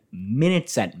within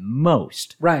minutes at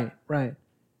most. Right.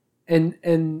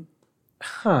 And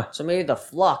So maybe the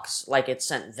flux, like it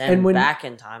sent them back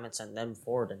in time, it sent them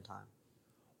forward in time.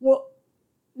 Well,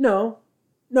 no,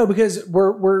 because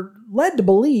we're led to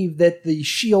believe that the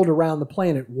shield around the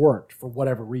planet worked for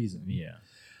whatever reason. Yeah.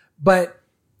 But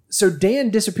so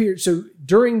Dan disappeared. So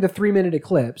during the 3-minute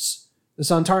eclipse, the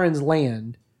Sontarans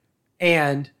land,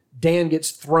 and Dan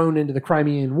gets thrown into the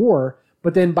Crimean War.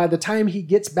 But then by the time he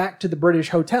gets back to the British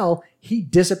hotel, he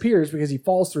disappears because he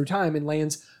falls through time and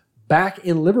lands back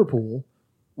in Liverpool.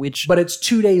 But it's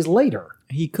 2 days later.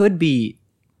 He could be,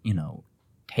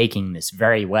 taking this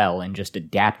very well and just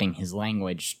adapting his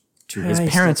language to his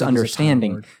parents'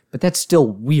 understanding. But that's still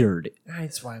weird.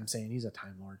 That's why I'm saying he's a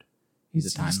Time Lord.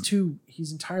 He's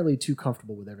entirely too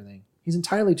comfortable with everything. He's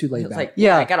entirely too laid back. Like,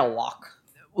 yeah, I gotta walk.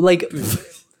 Like,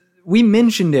 we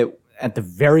mentioned it at the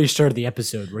very start of the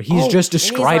episode where he's just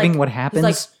describing what happens.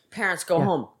 He's like, parents, go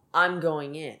home. I'm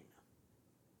going in.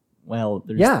 Well,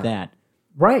 there's that.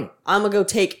 Right. I'm gonna go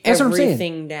take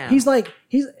everything down. He's like,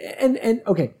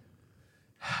 okay.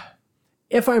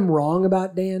 If I'm wrong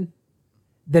about Dan,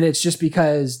 then it's just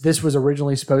because this was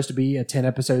originally supposed to be a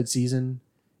 10-episode season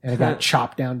and it got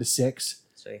chopped down to 6.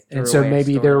 So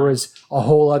maybe there was a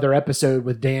whole other episode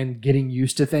with Dan getting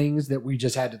used to things that we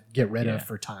just had to get rid of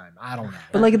for time. I don't know.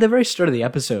 But like at the very start of the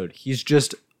episode, he's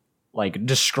just like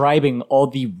describing all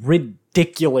the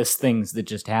ridiculous things that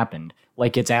just happened.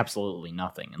 Like it's absolutely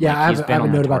nothing. And I have a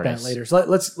note about that later. So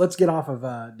let's get off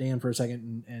of Dan for a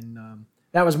second. And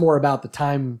that was more about the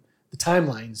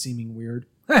timeline seeming weird.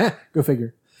 Go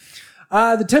figure.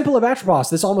 The Temple of Atropos.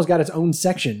 This almost got its own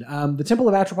section. The Temple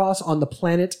of Atropos on the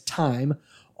planet Time.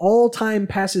 All time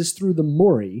passes through the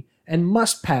Mori and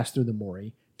must pass through the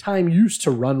Mori. Time used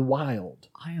to run wild.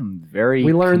 I am very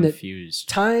We learn confused.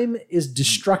 that time is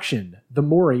destruction. The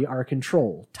Mori are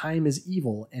control. Time is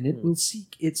evil, and it will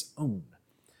seek its own.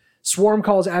 Swarm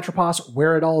calls Atropos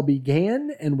where it all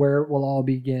began and where it will all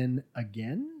begin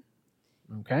again.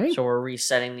 Okay. So we're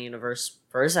resetting the universe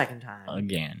for a second time.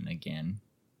 Again.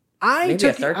 I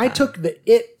took the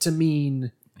it to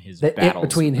mean the it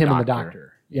between him and the Doctor.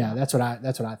 Yeah, that's what I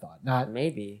thought. Not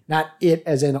it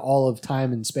as in all of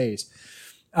time and space.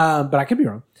 But I could be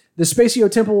wrong. The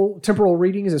spatio-temporal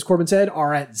readings, as Corbin said,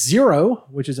 are at 0,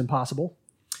 which is impossible.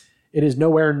 It is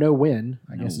nowhere, no when,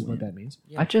 I guess is what that means.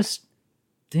 Yeah.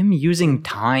 Them using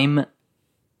time,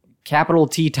 capital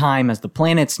T time as the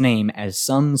planet's name as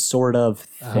some sort of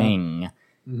thing.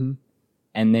 Mm-hmm.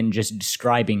 And then just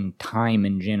describing time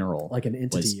in general. Like an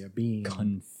entity, a being.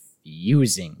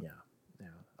 Confusing.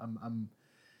 Yeah.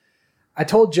 I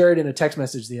told Jared in a text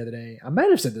message the other day, I might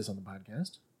have said this on the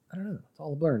podcast. I don't know. It's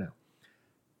all a blur now.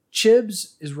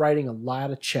 Chibs is writing a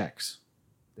lot of checks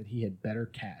that he had better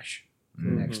cash for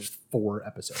the next 4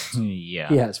 episodes. Yeah.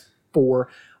 He has 4.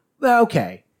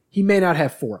 Okay. He may not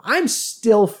have 4. I'm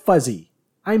still fuzzy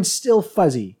on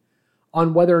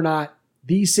whether or not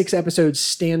these 6 episodes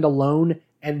stand alone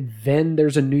and then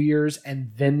there's a New Year's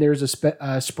and then there's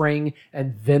a spring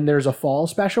and then there's a fall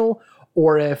special,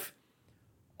 or if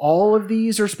all of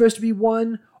these are supposed to be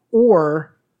one,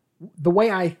 or the way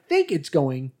I think it's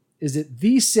going is that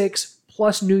these 6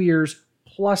 plus New Year's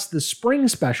plus the spring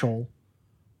special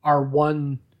are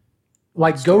one,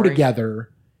 like go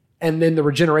together, and then the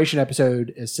regeneration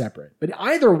episode is separate. But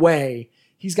either way,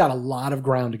 he's got a lot of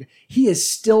ground to go. He is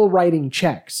still writing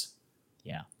checks.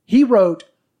 Yeah. He wrote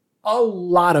a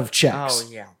lot of checks. Oh,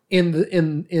 yeah.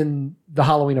 In the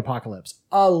Halloween Apocalypse.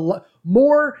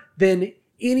 More than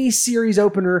any series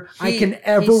opener I can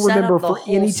ever remember for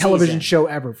any television show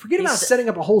ever. Forget about setting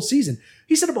up a whole season.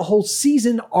 He set up a whole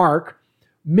season arc,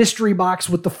 mystery box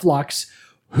with the Flux.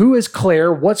 Who is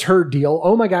Claire? What's her deal?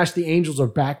 Oh my gosh, the angels are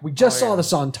back. We just saw the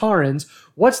Sontarans.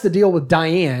 What's the deal with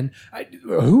Diane?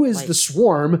 Who is the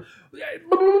Swarm?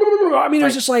 I mean, it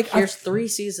was just like... Here's 3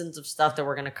 seasons of stuff that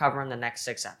we're going to cover in the next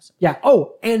 6 episodes. Yeah.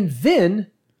 Oh, and then...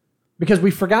 because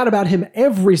we forgot about him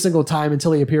every single time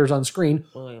until he appears on screen.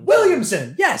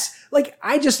 Williamson! Yes! Like,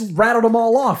 I just rattled them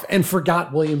all off and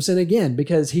forgot Williamson again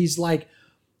because he's like,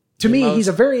 to me, he's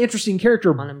a very interesting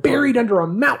character buried under a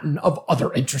mountain of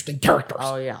other interesting characters.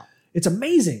 Oh, yeah. It's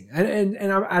amazing.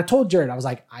 And I told Jared, I was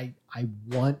like, I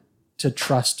want to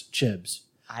trust Chibs.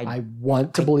 I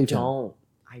want to believe him.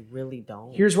 I really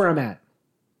don't. Here's where I'm at.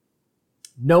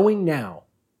 Knowing now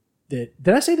that,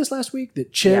 did I say this last week?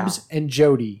 That Chibs and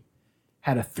Jody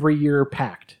had a 3-year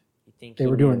pact. You think they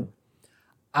were doing?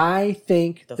 I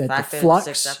think that the Flux.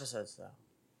 6 episodes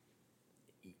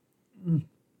though.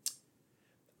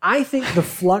 I think the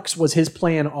Flux was his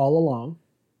plan all along.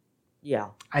 Yeah.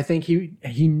 I think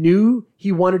he knew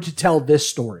he wanted to tell this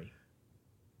story.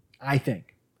 I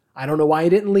think. I don't know why he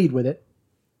didn't lead with it.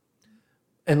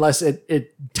 Unless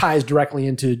it ties directly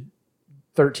into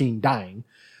 13 dying.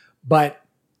 But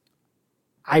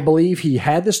I believe he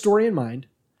had the story in mind.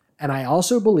 And I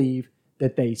also believe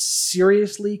that they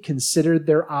seriously considered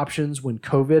their options when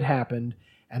COVID happened.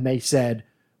 And they said,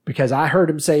 because I heard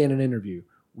him say in an interview,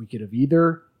 we could have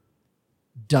either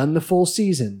done the full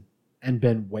season and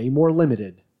been way more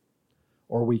limited,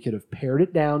 or we could have pared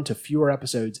it down to fewer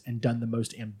episodes and done the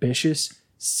most ambitious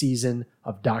season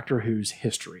of Doctor Who's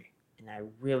history. And I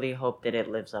really hope that it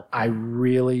lives up to I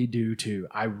really do too.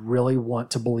 I really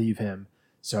want to believe him.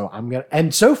 So I'm going to,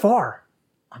 and so far,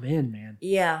 I'm in, man.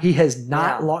 Yeah. He has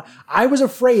not lost. I was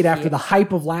afraid after the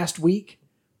hype of last week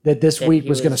that this week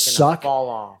was going to suck. Fall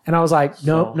off. And I was like,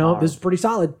 no, this is pretty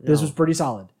solid. This was pretty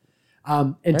solid.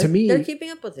 And to me, they're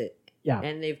keeping up with it. Yeah.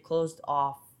 And they've closed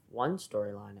off one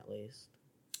storyline at least.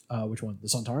 Which one? The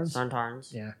Sontarans?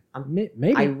 Sontarans. Yeah.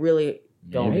 Maybe. I really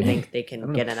don't think they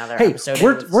can get another hey,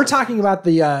 episode. We're talking about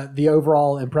the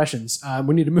overall impressions.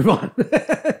 We need to move on.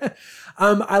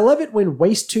 I love it when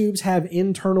waste tubes have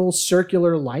internal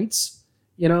circular lights,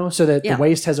 you know, so that the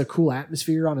waste has a cool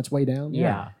atmosphere on its way down.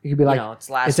 Yeah. It could be like,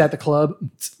 it's at the club.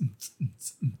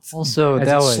 Also, as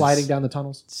that it's was sliding down the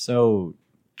tunnels. So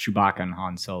Chewbacca and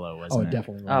Han Solo, wasn't it? Oh,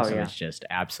 definitely was. So it's just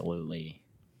absolutely...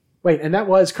 Wait, and that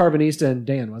was Carbonista and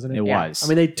Dan, wasn't it? It was. I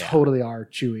mean, they totally are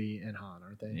Chewie and Han,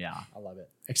 aren't they? Yeah. I love it.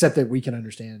 Except that we can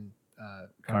understand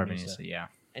Carbonista, yeah.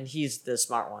 And he's the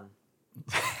smart one.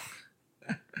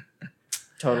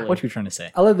 Totally. What are you trying to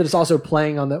say? I love that it's also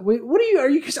playing on the. Wait, what are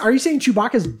you saying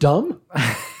Chewbacca's dumb?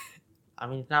 I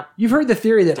mean, it's not. You've heard the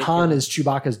theory that Han is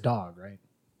Chewbacca's dog, right?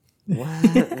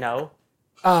 What? No.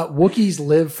 Wookiees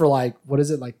live for like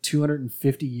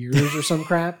 250 years or some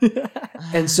crap,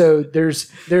 and so there's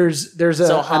Han's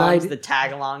the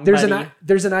tag along.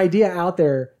 There's an idea out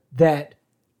there that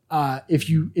if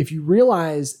you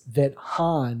realize that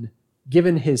Han,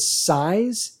 given his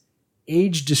size,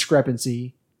 age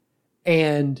discrepancy,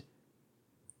 and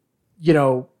you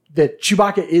know that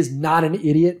Chewbacca is not an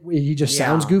idiot, he just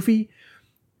sounds goofy,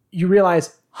 you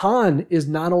realize Han is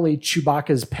not only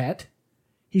Chewbacca's pet,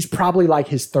 he's probably like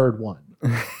his third one.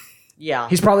 Yeah.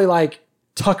 He's probably like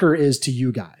Tucker is to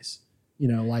you guys. You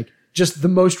know, like just the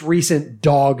most recent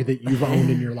dog that you've owned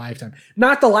in your lifetime.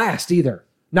 Not the last either.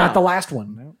 Not the last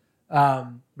one.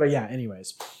 But yeah,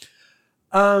 anyways.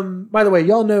 By the way,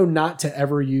 y'all know not to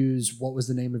ever use what was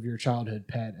the name of your childhood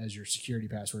pet as your security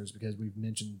passwords because we've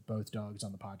mentioned both dogs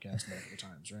on the podcast multiple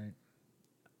times, right?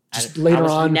 Just later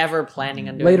on, never planning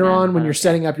on doing later on when you're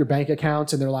setting up your bank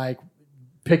accounts and they're like,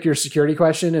 pick your security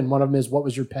question, and one of them is, what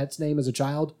was your pet's name as a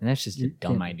child? And that's just a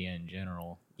dumb idea in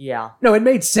general. Yeah. No, it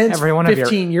made sense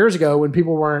 15 years ago when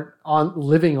people weren't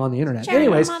living on the internet.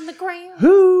 Anyways, on the ground.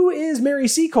 Who is Mary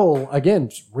Seacole? Again,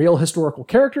 real historical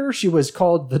character. She was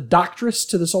called the Doctress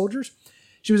to the soldiers.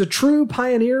 She was a true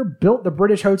pioneer, built the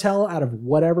British Hotel out of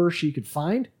whatever she could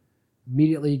find.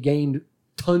 Immediately gained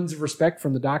tons of respect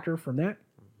from the Doctor from that.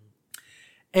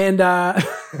 And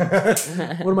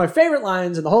one of my favorite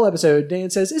lines in the whole episode, Dan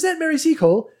says, "Is that Mary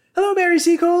Seacole? Hello, Mary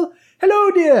Seacole.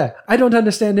 Hello, dear. I don't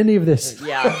understand any of this."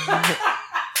 Yeah.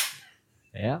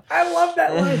 Yeah. I love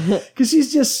that line because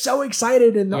she's just so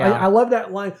excited. And I love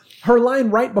that line. Her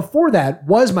line right before that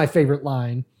was my favorite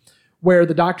line where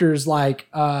the Doctor's like,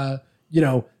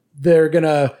 they're going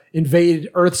to invade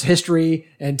Earth's history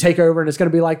and take over. And it's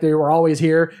going to be like they were always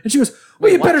here. And she goes,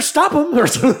 well, you better stop them. Or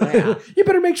you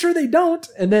better make sure they don't.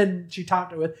 And then she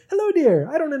topped it with, "Hello, dear.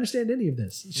 I don't understand any of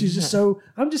this." She's just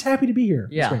I'm just happy to be here.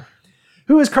 Yeah.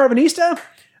 Who is Carbonista?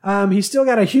 He's still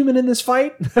got a human in this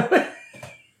fight.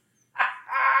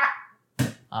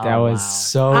 That was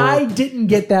so... I didn't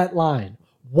get that line.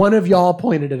 One of y'all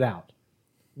pointed it out.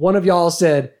 One of y'all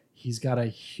said, he's got a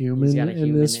human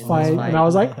in this fight. And I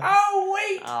was like, oh,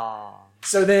 wait. Oh.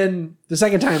 So then the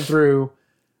second time through,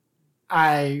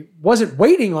 I wasn't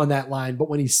waiting on that line, but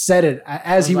when he said it,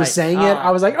 as he was saying it,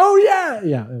 I was like, oh, yeah.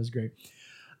 Yeah, that was great.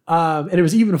 And it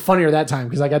was even funnier that time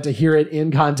because I got to hear it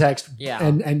in context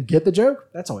and get the joke.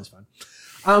 That's always fun.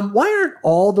 Why aren't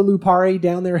all the Lupari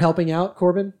down there helping out,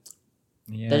 Corbin?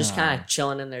 Yeah. They're just kind of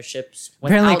chilling in their ships.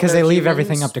 Apparently because they leave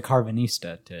everything up to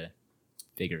Carbonista to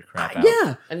figure crap out.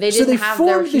 Yeah. And they didn't have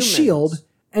their formed the shield,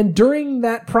 and during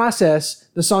that process,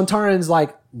 the Sontarans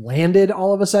landed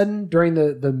all of a sudden during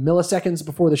the milliseconds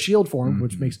before the shield formed,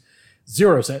 which makes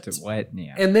zero sense. What?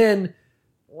 Yeah. And then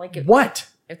what?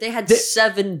 If they had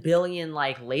 7 billion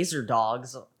laser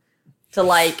dogs to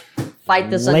fight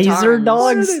the laser Centaurans.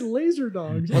 dogs. Why are they laser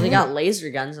dogs? Well, they got laser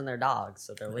guns in their dogs,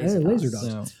 so they're laser dogs. Laser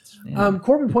dogs. So, yeah.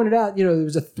 Corbin pointed out, there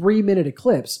was a 3-minute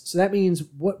eclipse, so that means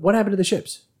what happened to the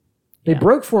ships? They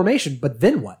broke formation, but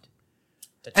then what?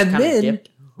 And then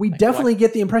we definitely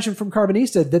get the impression from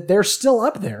Carbonista that they're still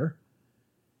up there,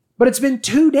 but it's been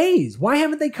 2 days. Why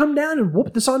haven't they come down and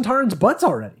whooped the Sontarans' butts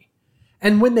already?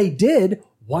 And when they did,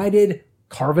 why did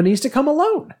Carbonista come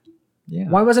alone? Yeah.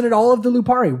 Why wasn't it all of the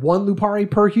Lupari? 1 Lupari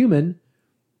per human?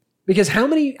 Because how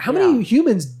many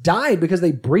humans died because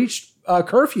they breached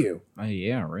curfew?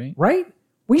 Yeah, right. Right?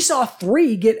 We saw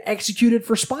 3 get executed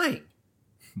for spying.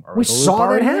 We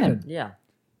saw that happen. Yeah.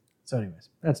 So anyways,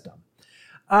 that's dumb.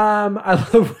 I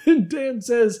love when Dan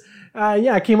says,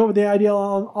 I came up with the idea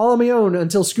all on my own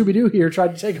until Scooby-Doo here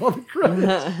tried to take all the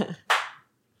credit.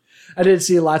 I did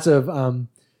see lots of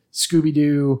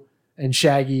Scooby-Doo and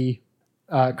Shaggy,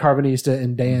 Carbonista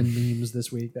and Dan memes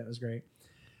this week. That was great.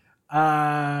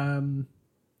 I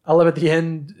love at the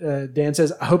end, Dan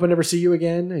says, I hope I never see you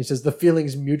again. And he says, the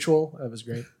feeling's mutual. That was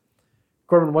great.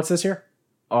 Corbin, what's this here?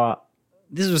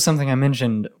 This was something I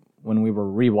mentioned when we were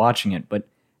rewatching it, but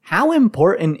how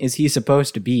important is he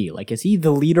supposed to be? Like, is he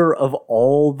the leader of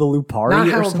all the Lupari? Not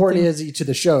how important is he to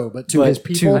the show, but to his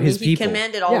people. He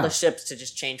commanded all the ships to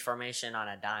just change formation on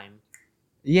a dime.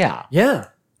 Yeah. Yeah.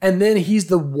 And then he's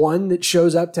the one that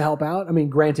shows up to help out. I mean,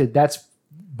 granted, that's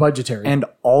budgetary. And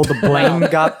all the blame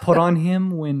got put on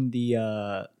him when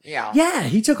the... Yeah,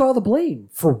 he took all the blame.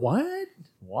 For what?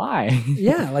 Why?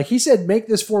 Yeah, like he said, make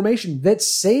this formation that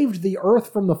saved the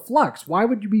Earth from the flux. Why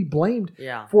would you be blamed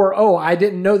for, I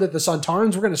didn't know that the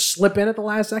Sontarans were going to slip in at the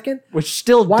last second? Which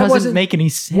still doesn't make any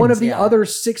sense. One of the other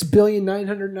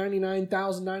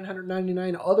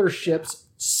 6,999,999 other ships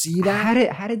see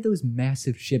that? How did those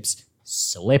massive ships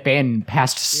slip in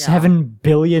past 7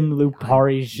 billion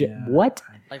Lupari ships? What?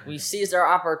 Like, we seized our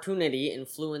opportunity and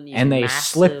flew in these and they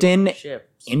slipped in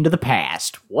ships. Into the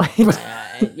past. What?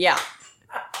 Yeah.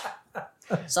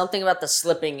 Something about the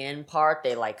slipping in part,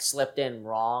 they slipped in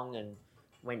wrong and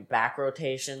went back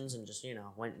rotations and just,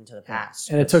 went into the past.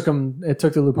 And it took the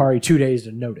Lupari 2 days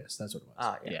to notice. That's what it was.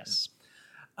 Oh, yes.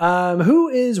 Who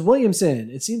is Williamson?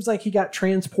 It seems like he got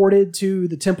transported to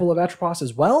the Temple of Atropos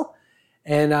as well.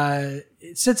 And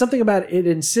it said something about it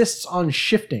insists on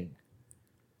shifting.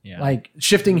 Yeah. Like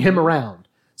shifting him around.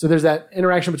 So there's that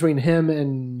interaction between him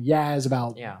and Yaz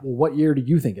about, well, what year do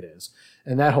you think it is?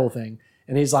 And that whole thing.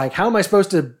 And he's like, how am I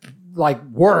supposed to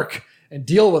work and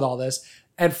deal with all this?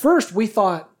 At first, we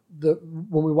thought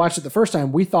when we watched it the first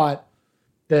time, we thought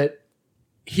that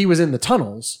he was in the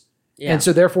tunnels. Yeah. And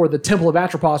so therefore the Temple of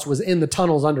Atropos was in the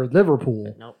tunnels under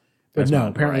Liverpool. Nope. But no,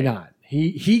 apparently not.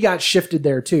 He got shifted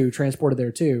there too, transported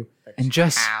there too. And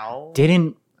just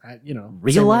didn't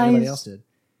realize everybody else did.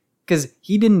 Because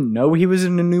he didn't know he was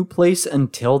in a new place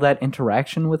until that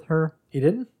interaction with her. He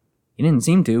didn't? He didn't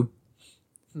seem to.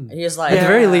 He's like, at the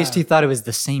very least, he thought it was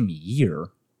the same year.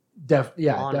 Definitely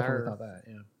thought that.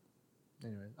 Yeah.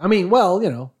 Anyway, I mean,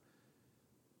 well,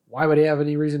 why would he have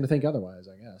any reason to think otherwise?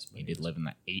 I guess he did live in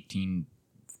the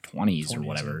 1820s or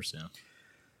whatever. So,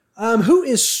 who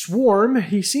is Swarm?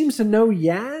 He seems to know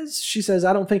Yaz. She says,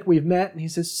 "I don't think we've met," and he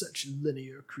says, "Such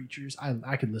linear creatures."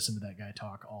 I could listen to that guy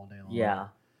talk all day long. Yeah.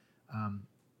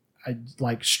 I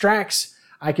like Strax.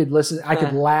 I could listen. I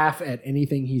could laugh at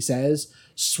anything he says.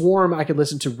 Swarm, I could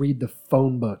listen to read the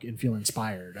phone book and feel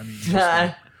inspired. I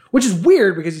mean, which is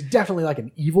weird because he's definitely like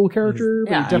an evil character,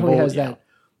 but he definitely has that.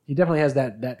 He definitely has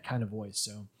that kind of voice.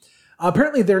 So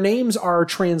apparently, their names are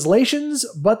translations,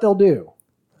 but they'll do.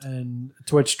 And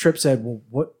to which Trip said, "Well,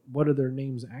 what do their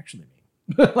names actually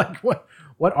mean? Like what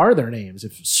are their names?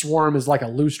 If Swarm is like a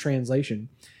loose translation,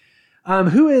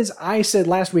 who is? I said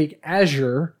last week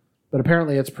Azure." But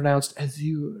apparently it's pronounced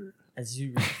Azure.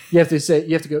 Azure. You have to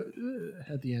go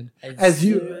at the end.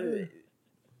 Azure.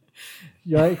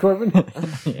 You all right, Corbin?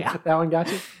 Yeah. That one got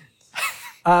you?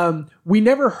 We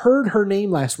never heard her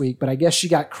name last week, but I guess she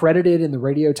got credited in the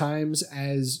Radio Times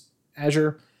as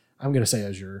Azure. I'm going to say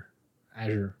Azure.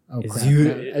 Azure. Oh, crap.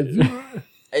 Azure.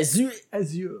 Azure.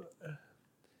 Azure.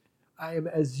 I am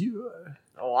Azure.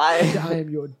 Why? And I am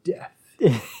your death.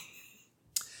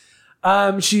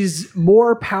 She's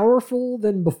more powerful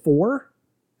than before,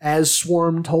 as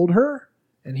Swarm told her.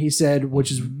 And he said,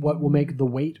 which is what will make the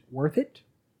wait worth it.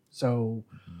 So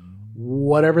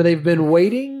whatever they've been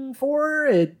waiting for,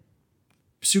 it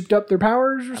souped up their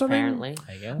powers or something. Apparently.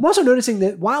 I'm also noticing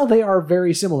that while they are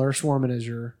very similar, Swarm and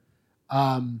Azure,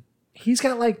 he's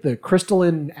got like the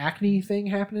crystalline acne thing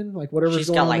happening, like whatever's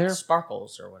going on there. She's got like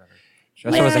sparkles or whatever.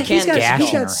 He's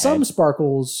got some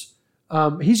sparkles.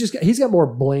 He's got more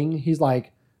bling. He's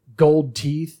like gold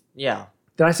teeth. Yeah.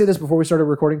 Did I say this before we started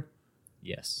recording?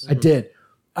 Yes. I did.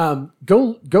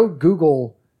 Go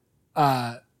Google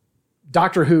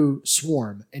Doctor Who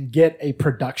Swarm and get a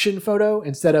production photo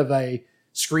instead of a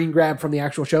screen grab from the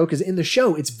actual show. Because in the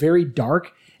show, it's very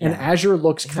dark and Azure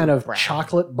looks kind of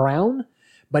chocolate brown,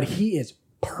 but he is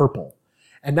purple.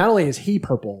 And not only is he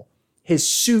purple, his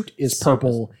suit is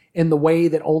purple in the way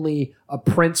that only a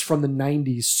Prince from the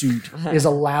 90s suit is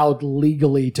allowed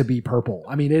legally to be purple.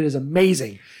 I mean, it is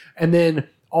amazing. And then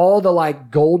all the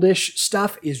like goldish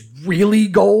stuff is really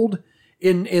gold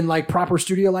in like proper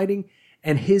studio lighting.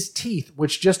 And his teeth,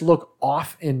 which just look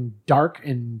off and dark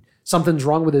and something's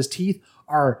wrong with his teeth,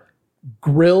 are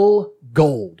grill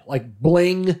gold, like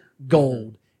bling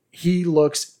gold. He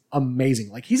looks amazing.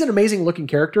 Like he's an amazing looking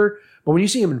character, but when you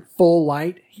see him in full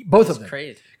light, both of them,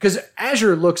 because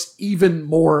Azure looks even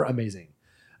more amazing.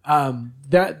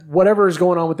 That whatever is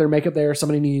going on with their makeup there,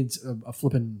 somebody needs a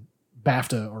flipping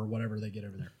BAFTA or whatever they get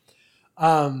over there.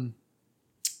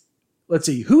 Let's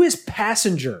see. Who is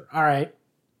Passenger? All right.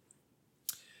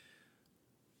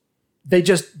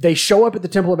 They show up at the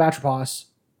Temple of Atropos.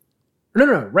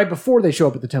 No. Right before they show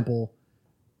up at the temple,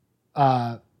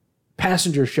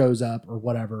 Passenger shows up or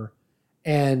whatever.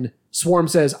 And Swarm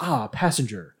says,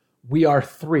 Passenger, we are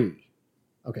 3.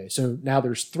 Okay, so now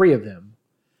there's 3 of them.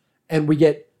 And we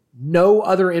get no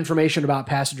other information about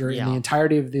Passenger in the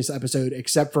entirety of this episode,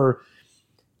 except for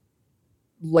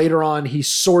later on, he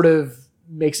sort of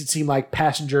makes it seem like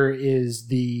Passenger is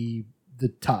the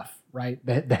tough, right?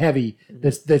 The heavy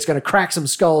that's going to crack some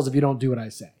skulls if you don't do what I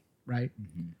say, right?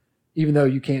 Mm-hmm. Even though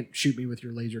you can't shoot me with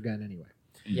your laser gun anyway.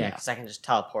 Yeah, because I can just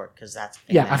teleport, because that's...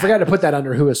 I forgot to put that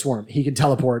under Who is Swarm. He can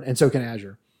teleport, and so can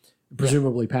Azure.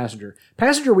 Presumably Passenger.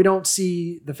 Passenger, we don't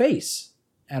see the face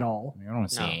at all. We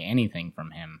don't see anything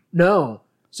from him. No.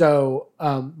 So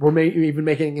we're even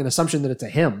making an assumption that it's a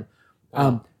him.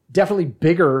 Definitely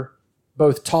bigger,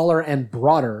 both taller and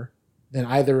broader than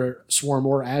either Swarm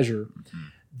or Azure. Mm-hmm.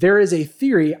 There is a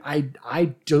theory.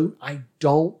 I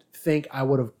don't think I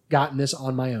would have gotten this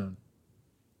on my own.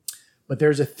 But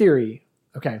there's a theory.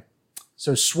 Okay.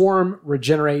 So Swarm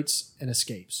regenerates and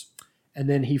escapes. And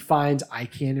then he finds, I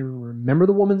can't even remember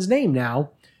the woman's name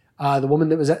now, the woman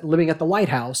that was living at the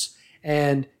lighthouse,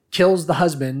 and kills the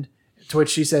husband, to which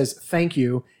she says, thank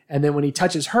you. And then when he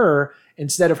touches her,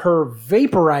 instead of her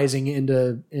vaporizing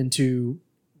into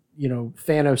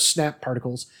Thanos snap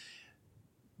particles,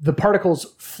 the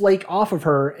particles flake off of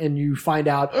her and you find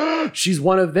out she's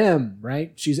one of them,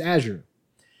 right? She's Azure.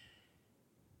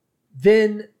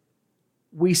 Then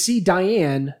we see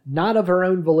Diane, not of her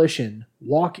own volition,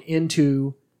 walk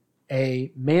into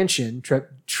a mansion.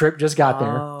 Trip just got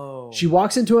there. She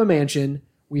walks into a mansion.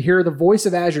 We hear the voice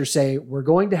of Azure say, we're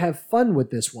going to have fun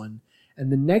with this one.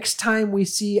 And the next time we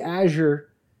see Azure,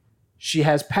 she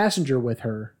has Passenger with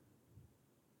her.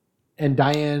 And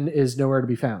Diane is nowhere to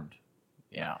be found.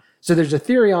 Yeah. So there's a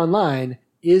theory online,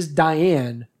 is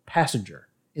Diane Passenger?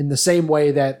 In the same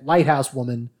way that Lighthouse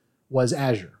Woman was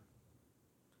Azure.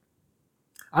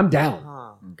 I'm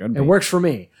down. It works for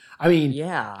me. I mean,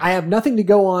 I have nothing to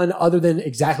go on other than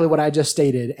exactly what I just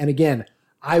stated. And again,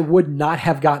 I would not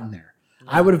have gotten there.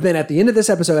 No. I would have been at the end of this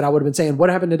episode, I would have been saying, what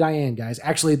happened to Diane, guys?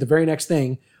 Actually, the very next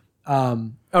thing,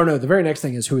 the very next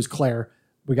thing is who is Claire?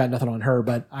 We got nothing on her,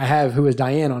 but I have who is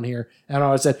Diane on here. And I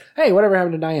would have said, hey, whatever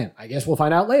happened to Diane? I guess we'll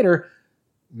find out later.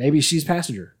 Maybe she's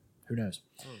Passenger. Who knows?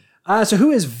 So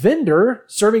who is Vendor,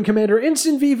 serving commander,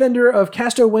 Instant V Vendor of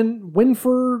Casto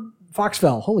Winford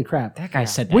Foxfell? Holy crap. That guy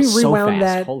said that we so rewound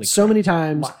fast. that so many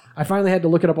times. Wow. I finally had to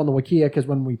look it up on the Wikia because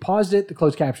when we paused it, the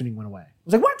closed captioning went away. I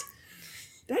was like, what?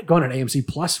 That going on AMC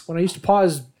Plus. When I used to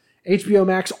pause HBO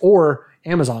Max or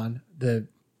Amazon, the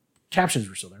captions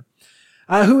were still there.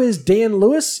 Who is Dan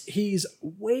Lewis? He's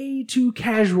way too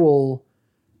casual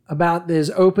about this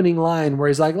opening line where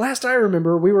he's like, last I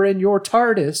remember, we were in your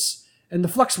TARDIS and the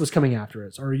flux was coming after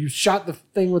us, or you shot the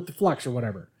thing with the flux or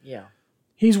whatever. Yeah.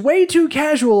 He's way too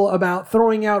casual about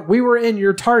throwing out, we were in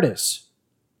your TARDIS.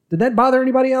 Did that bother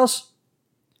anybody else?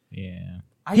 Yeah.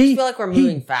 I just feel like we're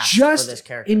moving fast for this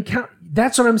character.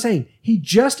 That's what I'm saying. He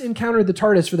just encountered the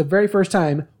TARDIS for the very first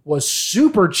time, was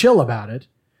super chill about it,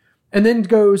 and then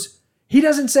goes, he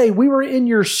doesn't say, we were in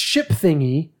your ship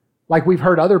thingy, like we've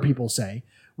heard other people say.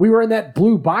 We were in that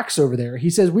blue box over there. He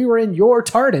says, we were in your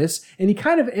TARDIS, and he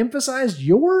kind of emphasized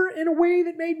your in a way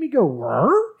that made me go,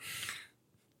 Rrr?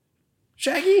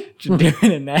 Shaggy? What you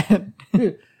doing in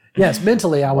that? Yes,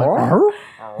 mentally I went,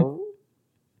 Rrr?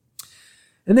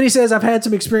 And then he says, I've had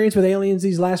some experience with aliens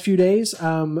these last few days.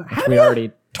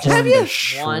 Already torn to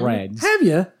shreds. Have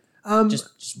you?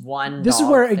 Just one. This is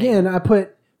where, again, I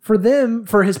put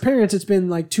for his parents, it's been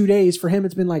like 2 days. For him,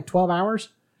 it's been like 12 hours.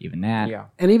 Even that. Yeah.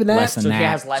 And even that. Less than So that. he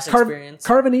has less experience.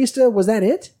 Carvanista, was that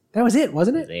it? That was it,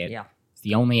 wasn't it? Yeah. It's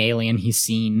the only alien he's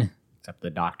seen, except the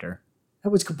doctor.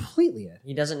 That was completely it.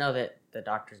 He doesn't know that the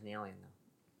doctor's an alien, though.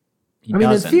 He I mean,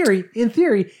 doesn't. in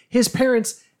theory, his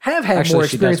parents have had Actually, more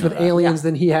she experience does know with that. aliens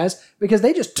than he has because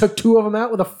they just took 2 of them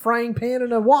out with a frying pan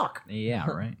and a wok, Yeah,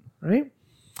 right. right?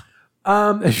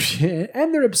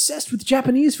 And they're obsessed with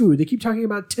Japanese food. They keep talking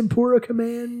about tempura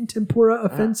command, tempura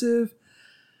offensive.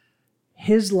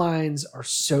 His lines are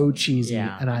so cheesy,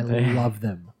 Yeah. and I love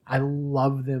them. I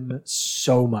love them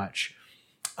so much.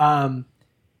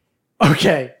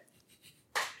 Okay.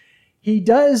 He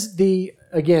does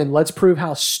again, let's prove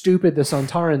how stupid the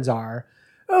Sontarans are.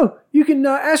 Oh, you can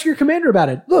ask your commander about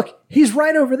it. Look, he's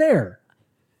right over there.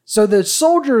 So the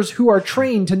soldiers who are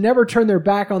trained to never turn their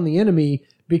back on the enemy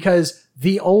because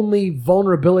the only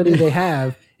vulnerability they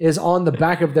have is on the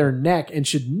back of their neck and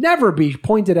should never be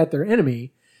pointed at their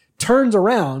enemy, turns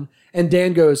around and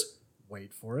Dan goes,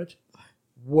 wait for it,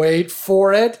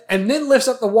 and then lifts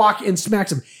up the wok and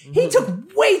smacks him. He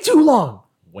took way too long.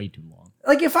 Way too long.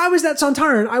 Like, if I was that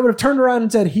Sontaran, I would have turned around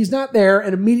and said, he's not there,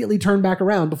 and immediately turned back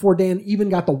around before Dan even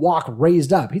got the wok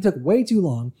raised up. He took way too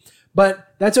long,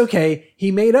 but that's okay.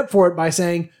 He made up for it by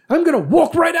saying, I'm going to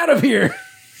walk right out of here.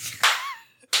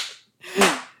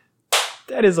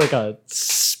 That is like a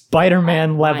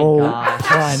Spider-Man level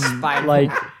pun.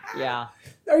 Like, Yeah.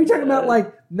 Are you talking about,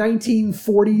 like,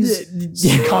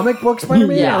 1940s comic book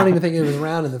Spider-Man? Yeah. I don't even think it was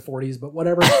around in the 40s, but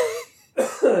whatever.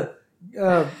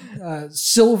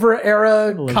 Silver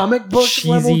era like comic book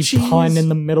level cheesy cheese. pun in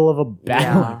the middle of a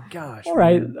battle. Yeah. Gosh. All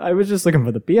right, man. I was just looking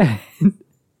for the PA.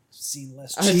 Seen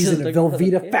less I was cheese just in a looking for the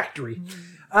Velveeta pit. factory.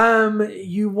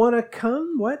 You want to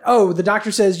come? What? Oh, the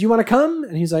doctor says, you want to come?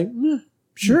 And he's like,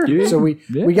 sure. Yeah. So we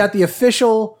Yeah. got the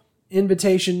official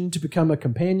invitation to become a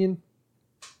companion.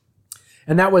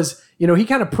 And that was, he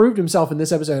kind of proved himself in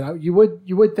this episode. You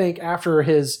would think after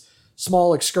his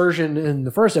small excursion in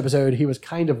the first episode, he was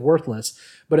kind of worthless.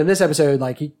 But in this episode,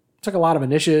 like, he took a lot of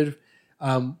initiative.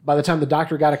 By the time the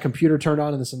doctor got a computer turned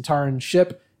on in the Sontaran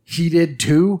ship, he did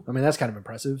too. I mean, that's kind of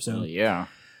impressive. So, yeah.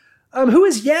 who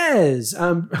is Yaz?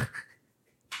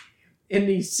 In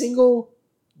the single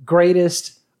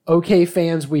greatest OK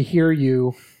fans we hear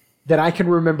you that I can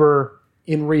remember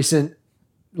in recent,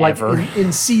 like Ever.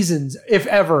 in seasons, if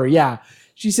ever. Yeah.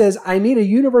 She says, I need a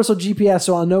universal GPS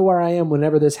so I'll know where I am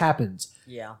whenever this happens.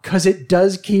 Yeah. Because it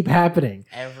does keep happening.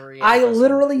 Every I episode.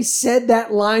 literally said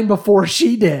that line before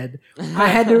she did. I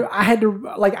had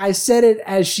to, like, I said it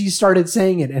as she started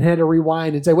saying it and had to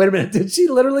rewind and say, wait a minute, did she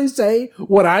literally say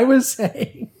what I was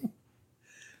saying?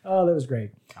 Oh, that was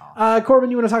great.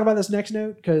 Corbin, you want to talk about this next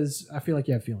note? Because I feel like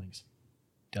you have feelings.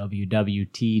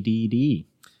 WWTDD.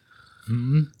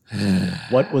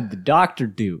 What would the doctor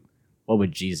do? What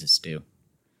would Jesus do?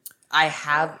 I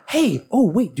have. Hey, oh,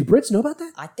 wait, do Brits know about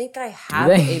that? I think I have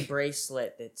they? a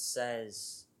bracelet that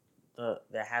says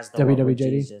that has the WWJD? what would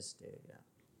Jesus do. Yeah.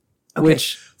 Okay.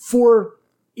 Which, For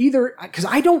either, because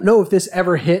I don't know if this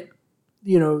ever hit,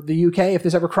 the UK, if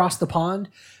this ever crossed the pond.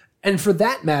 And for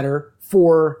that matter,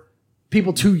 for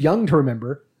people too young to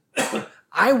remember,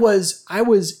 I was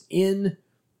in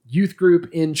youth group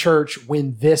in church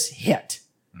when this hit.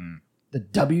 The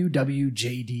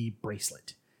WWJD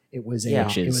bracelet. It was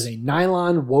a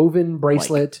nylon woven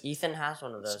bracelet. Ethan has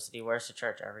one of those that he wears to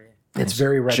church every year. It's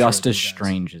very retro. just as It does.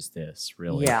 strange as this,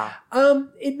 really. Yeah.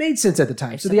 It made sense at the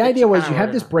time. So Except the that idea you was kinda you have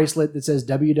wrote this it on. bracelet that says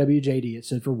WWJD. It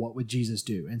stood for What Would Jesus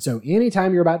Do? And so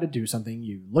anytime you're about to do something,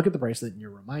 you look at the bracelet and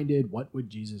you're reminded, what would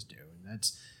Jesus do?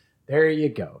 And there you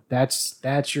go.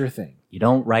 That's your thing. You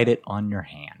don't write it on your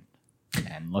hand.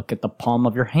 And look at the palm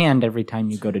of your hand every time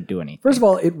you go to do anything. First of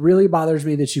all, it really bothers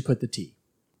me that she put the T.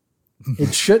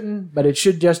 It shouldn't, but it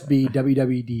should just be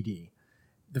WWDD.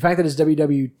 The fact that it's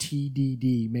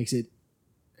WWTDD makes it...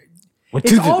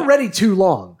 It's already too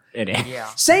long. It is. Yeah.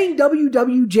 Saying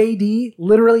WWJD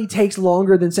literally takes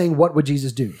longer than saying what would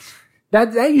Jesus do.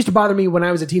 That used to bother me when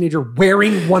I was a teenager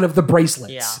wearing one of the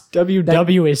bracelets. Yeah.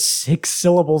 WW is 6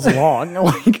 syllables long.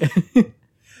 Like,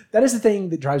 That is the thing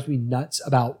that drives me nuts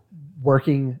about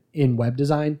working in web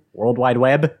design. World Wide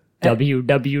Web.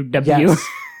 WWW. Yes.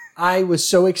 I was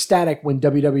so ecstatic when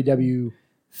www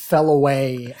fell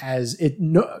away as it.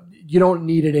 No, you don't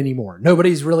need it anymore.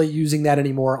 Nobody's really using that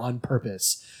anymore on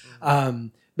purpose.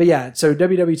 But yeah, so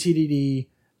WWTDD.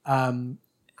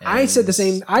 I said the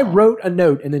same. I wrote a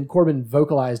note and then Corbin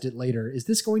vocalized it later. Is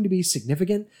this going to be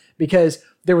significant? Because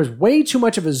there was way too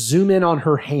much of a zoom in on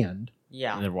her hand.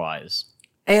 Yeah. There was.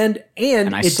 And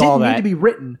I it saw didn't need that, to be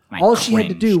written. and I All she had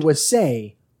to do cringed. was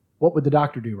say, what would the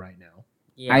doctor do right now?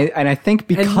 Yeah. I think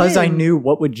because I knew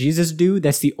what would Jesus do,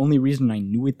 that's the only reason I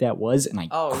knew what that was, and I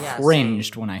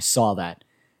cringed when I saw that.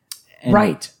 And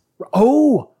right.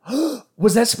 Oh,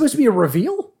 was that supposed to be a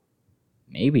reveal?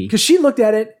 Maybe. Because she looked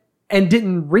at it and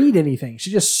didn't read anything. She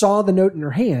just saw the note in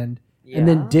her hand and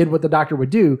then did what the doctor would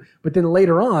do. But then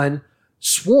later on,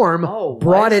 Swarm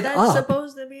brought it up. Is that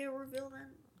supposed to be a reveal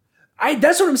then?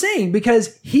 That's what I'm saying,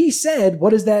 because he said,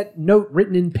 "What is that note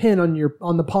written in pen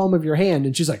on the palm of your hand?"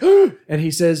 And she's like, and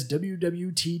he says,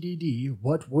 "WWTDD,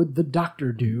 what would the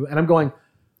doctor do?" And I'm going,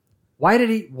 why did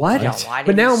he what? Yeah, why did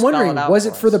but now he I'm wondering, spell it out was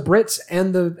for it for us? the Brits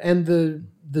and the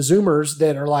Zoomers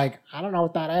that are like, I don't know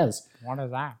what that is. What is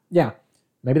that? Yeah,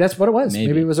 maybe that's what it was. Maybe.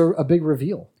 Maybe it was a big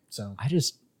reveal. So I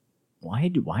just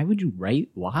why would you write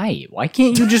why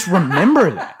can't you just remember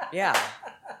that? Yeah.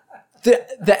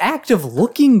 The act of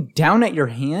looking down at your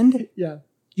hand, yeah.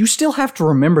 you still have to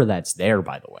remember that's there,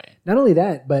 by the way. Not only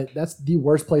that, but that's the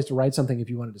worst place to write something if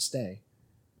you wanted to stay.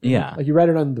 Yeah. Like you write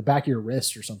it on the back of your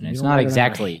wrist or something. And it's You don't not write it on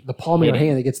exactly the palm of your hitting.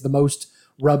 hand that gets the most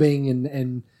rubbing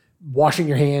and washing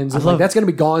your hands. And love- that's going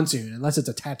to be gone soon unless it's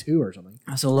a tattoo or something.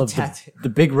 I also love the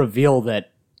big reveal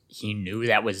that he knew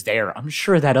that was there. I'm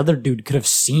sure that other dude could have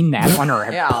seen that on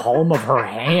her Yeah. palm of her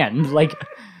hand. Like,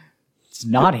 it's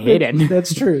not hidden.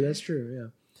 That's true. That's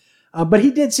true. Yeah. But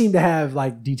he did seem to have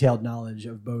like detailed knowledge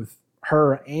of both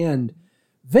her and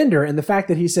Vendor, and the fact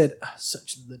that he said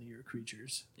such linear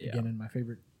creatures again in my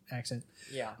favorite accent.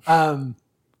 Yeah.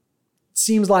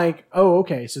 Seems like, oh,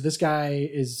 okay, so this guy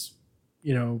is,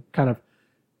 kind of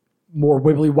more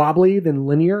wibbly wobbly than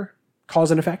linear,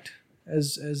 cause and effect,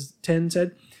 as Ten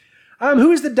said.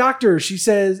 Who is the doctor? She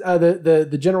says,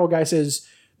 the general guy says,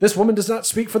 this woman does not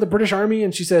speak for the British Army,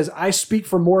 and she says, I speak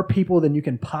for more people than you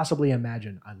can possibly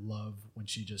imagine. I love when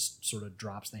she just sort of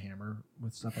drops the hammer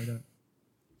with stuff like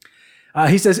that.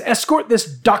 He says, escort this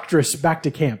doctress back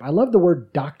to camp. I love the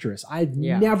word doctress. I'd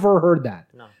never heard that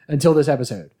until this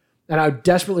episode. And I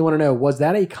desperately want to know, was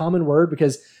that a common word?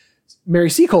 Because Mary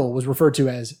Seacole was referred to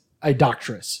as a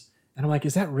doctress. And I'm like,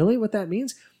 is that really what that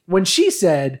means? When she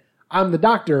said, I'm the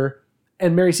doctor,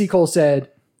 and Mary Seacole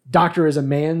said, doctor is a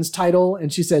man's title,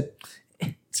 and she said,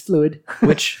 it's fluid.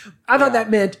 Which I thought that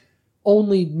meant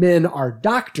only men are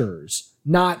doctors,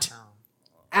 not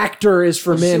actor is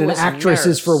for men and actress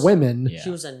is for women. Yeah. She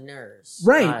was a nurse.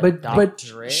 Right, but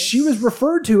doctress. she was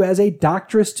referred to as a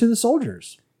doctress to the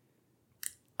soldiers.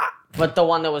 But the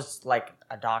one that was like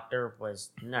a doctor was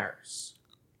nurse.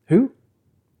 Who?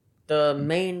 The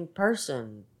main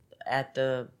person at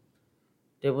that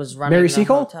was running Mary the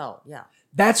Seacole? hotel. Yeah.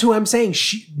 That's who I'm saying.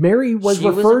 Mary was She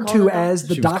was referred called to a as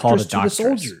the She was called doctress a to the doctress.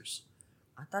 soldiers.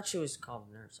 I thought she was called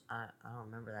nurse. I don't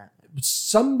remember that.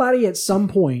 Somebody at some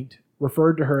point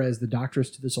referred to her as the doctress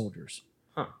to the soldiers.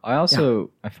 I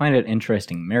find it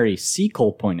interesting. Mary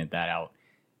Seacole pointed that out.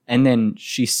 And then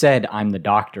she said, I'm the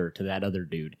doctor to that other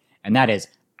dude. And that is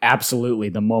absolutely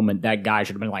the moment that guy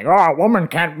should have been like, oh, a woman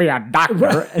can't be a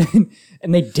doctor.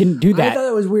 And they didn't do I that. thought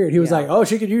that was weird. He was like, oh,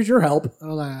 she could use your help. And I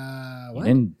was like, You what?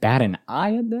 didn't bat an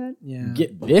eye at that? Yeah.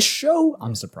 Get this show?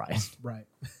 I'm surprised. Right.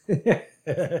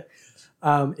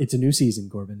 It's a new season,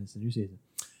 Corbin. It's a new season.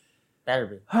 Better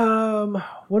be.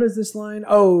 What is this line?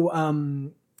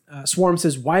 Swarm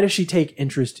says, why does she take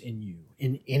interest in you,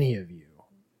 in any of you?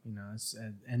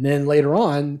 And then later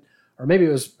on, or maybe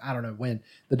it was, I don't know when,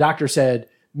 the doctor said,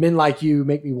 men like you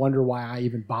make me wonder why I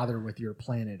even bother with your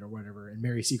planet or whatever. And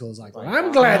Mary Seacole is like, well,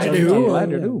 I'm glad you do. I'm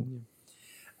glad you do.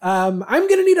 I'm going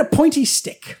to need a pointy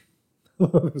stick.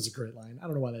 That was a great line. I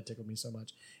don't know why that tickled me so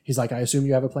much. He's like, I assume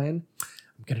you have a plan?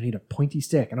 I'm going to need a pointy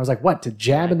stick. And I was like, what, to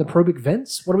jab in the pubic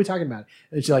vents? What are we talking about?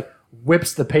 And she like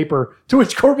whips the paper, to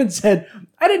which Corbin said,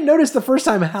 I didn't notice the first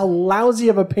time how lousy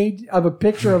of a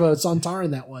picture of a Sontaran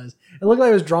that was. It looked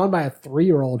like it was drawn by a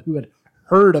 3-year-old who had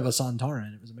heard of a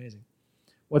Sontaran. It was amazing.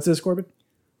 What's this, Corbin?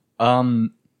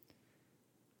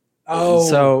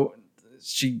 So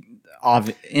she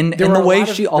in There the were a way lot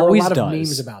of- she there were a always lot of does.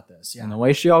 memes about this. Yeah. In the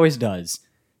way she always does,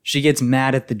 she gets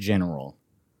mad at the general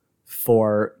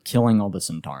for killing all the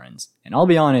Sontarans. And I'll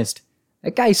be honest,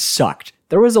 that guy sucked.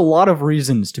 There was a lot of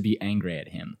reasons to be angry at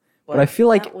him. But I feel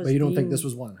like But you don't think this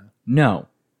was one, huh? no.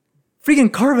 Freaking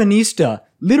Carvanista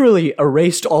literally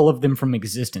erased all of them from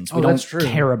existence. We that's don't true.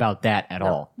 care about that at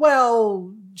all.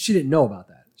 Well, she didn't know about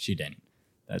that. She didn't.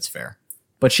 That's fair.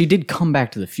 But she did come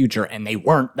back to the future and they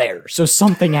weren't there. So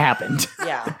something happened.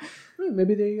 Yeah.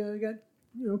 Maybe they got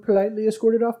politely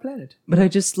escorted off planet. But I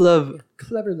just love,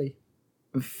 Cleverly.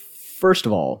 first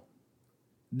of all,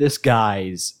 this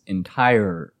guy's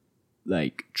entire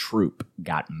troop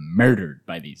got murdered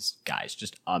by these guys.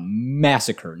 Just a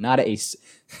massacre. Not a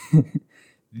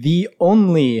the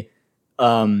only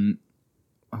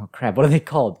oh crap, what are they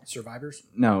called? Survivors?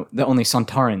 No, the only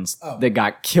Sontarans that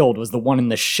got killed was the one in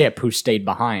the ship who stayed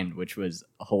behind, which was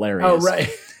hilarious. Oh, right.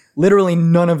 Literally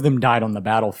none of them died on the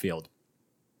battlefield.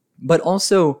 But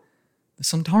also, the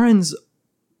Sontarans,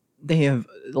 they have,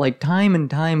 like, time and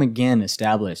time again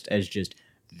established as just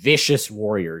vicious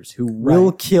warriors who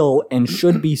will kill and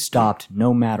should be stopped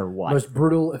no matter what. Most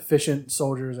brutal, efficient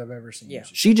soldiers I've ever seen. Yeah.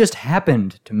 She just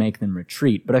happened to make them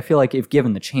retreat, but I feel like if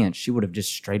given the chance, she would have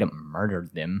just straight up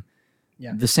murdered them.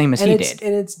 Yeah. The same as he did.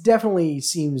 And it definitely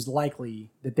seems likely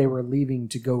that they were leaving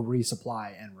to go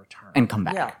resupply and return. And come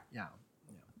back. Yeah.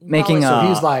 Making So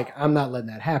he's like, I'm not letting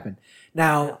that happen.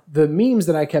 Now, the memes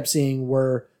that I kept seeing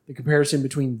were the comparison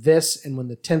between this and when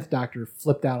the 10th Doctor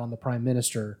flipped out on the Prime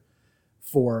Minister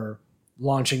for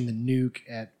launching the nuke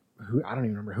at who I don't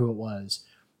even remember who it was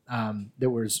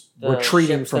that was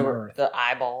retreating from Earth. The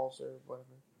eyeballs or whatever.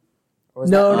 Or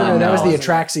No, that was the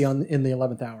Atraxi in the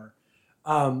 11th hour.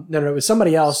 No, it was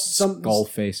somebody else. Some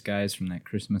Skullface guys from that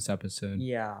Christmas episode.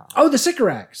 Yeah. Oh, the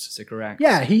Sycorax. Sycorax.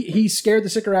 Yeah, he scared the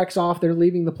Sycorax off. They're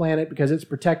leaving the planet because it's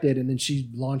protected, and then she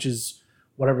launches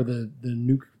whatever the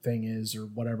nuke thing is or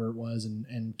whatever it was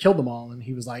and killed them all. And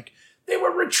he was like, they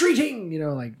were retreating,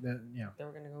 like that. Yeah, they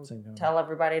were going to go tell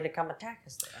everybody to come attack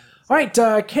us there. All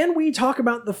right, can we talk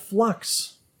about the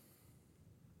Flux?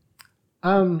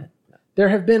 There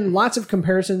have been lots of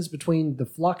comparisons between the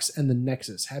Flux and the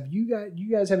Nexus. Have you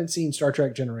guys haven't seen Star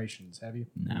Trek Generations, have you?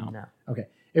 No. Okay.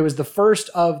 It was the first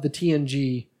of the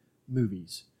TNG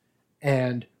movies.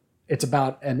 And it's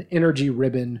about an energy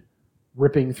ribbon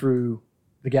ripping through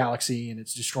the galaxy and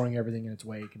it's destroying everything in its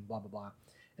wake and blah, blah, blah.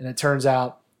 And it turns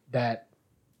out that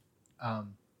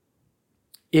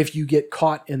if you get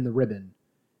caught in the ribbon,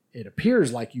 it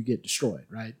appears like you get destroyed,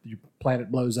 right? Your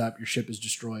planet blows up, your ship is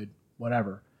destroyed,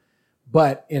 whatever.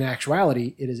 But in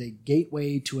actuality, it is a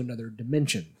gateway to another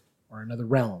dimension or another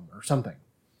realm or something.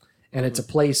 And it's a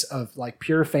place of like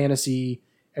pure fantasy.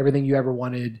 Everything you ever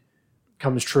wanted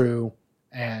comes true.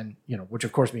 And, which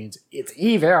of course means it's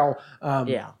evil.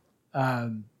 Somebody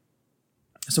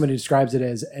describes it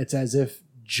as it's as if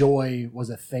joy was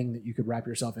a thing that you could wrap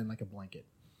yourself in like a blanket.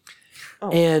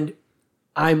 Oh. And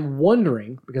I'm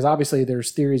wondering, because obviously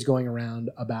there's theories going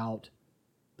around about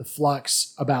the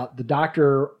Flux, about the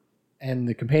Doctor and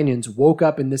the companions woke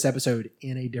up in this episode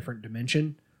in a different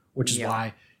dimension, which is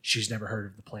why she's never heard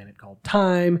of the planet called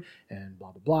Time and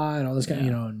blah, blah, blah, and all this kind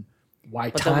of, and why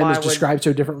time is described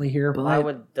so differently here. Why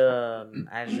would the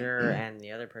Azure and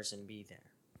the other person be there?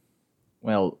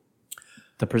 Well,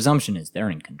 the presumption is they're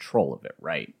in control of it,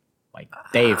 right? Like,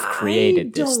 they've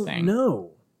created this thing.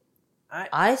 No.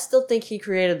 I still think he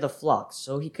created the Flux,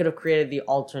 so he could have created the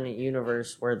alternate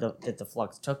universe where the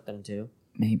Flux took them to.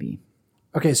 Maybe.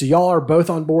 Okay, so y'all are both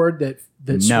on board that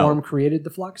Swarm created the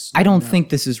Flux? I don't think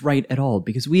this is right at all,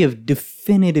 because we have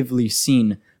definitively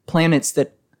seen planets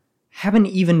that haven't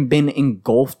even been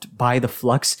engulfed by the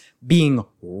Flux being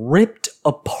ripped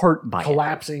apart by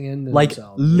collapsing into like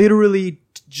themselves. Literally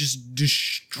just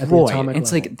destroyed. It's level.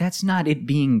 like that's not it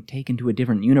being taken to a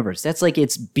different universe. That's like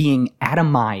it's being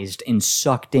atomized and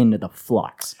sucked into the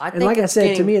Flux. And like I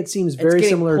said, to me it seems very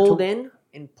similar to pulled in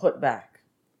and put back.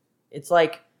 It's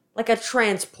like a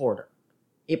transporter.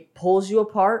 It pulls you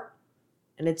apart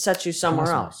and it sets you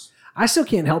somewhere else. I still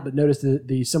can't help but notice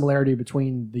the similarity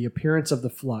between the appearance of the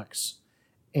Flux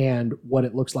and what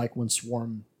it looks like when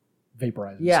Swarm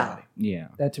vaporizes somebody. Yeah.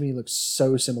 That to me looks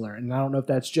so similar. And I don't know if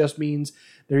that just means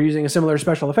they're using a similar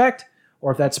special effect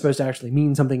or if that's supposed to actually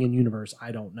mean something in universe.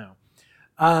 I don't know.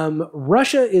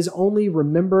 Russia is only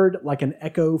remembered like an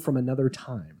echo from another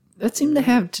time. That seemed to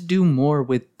have to do more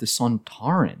with the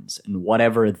Sontarans and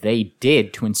whatever they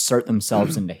did to insert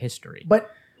themselves into history. But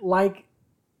like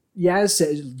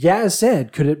Yaz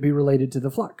said, could it be related to the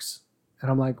Flux?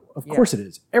 And I'm like, of course it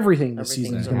is. Everything this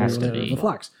season is going to be related to the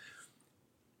Flux.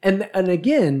 And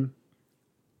again,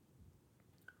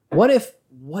 what if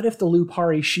the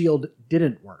Lupari shield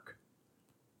didn't work?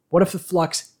 What if the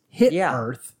Flux hit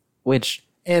Earth,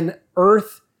 and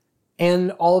Earth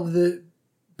and all of the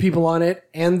people on it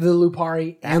and the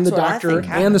Lupari and the Doctor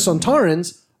and the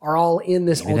Sontarans are all in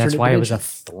this alternate that's why dimension. It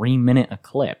was a 3-minute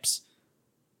eclipse.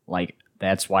 Like,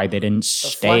 that's why they didn't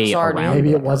stay around.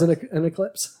 Maybe it wasn't an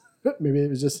eclipse. Maybe it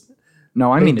was just...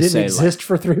 No, I mean to say... They didn't exist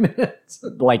for 3 minutes.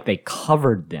 Like, they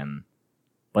covered them,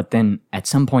 but then at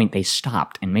some point they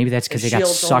stopped, and maybe that's because they got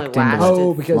sucked into the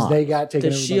Oh, because they got taken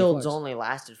over by the shields only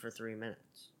lasted for 3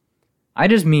 minutes. I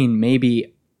just mean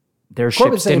maybe... Their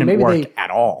ships didn't work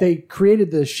at all. They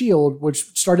created the shield,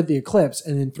 which started the eclipse,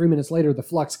 and then 3 minutes later, the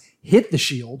Flux hit the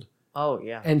shield Oh,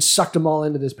 yeah. And sucked them all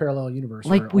into this parallel universe.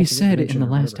 Like we said in the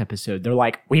last episode, they're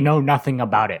like, we know nothing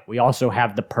about it. We also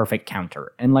have the perfect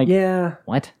counter. And like,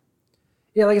 what?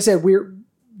 Yeah, like I said, we're,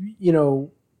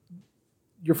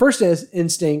 your first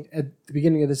instinct at the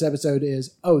beginning of this episode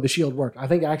is, oh, the shield worked. I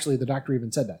think actually the Doctor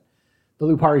even said that. The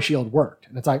Lupari shield worked.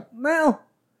 And it's like, well,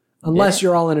 unless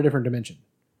you're all in a different dimension.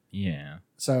 Yeah.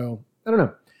 So, I don't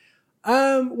know.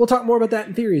 We'll talk more about that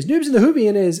in theories. Noobs in the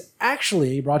Whovian is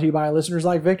actually brought to you by listeners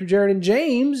like Victor, Jared, and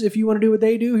James. If you want to do what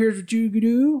they do, here's what you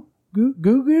do.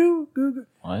 Goo.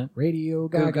 What? Radio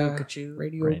Gaga.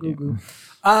 Radio Radio. Goo.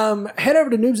 Head over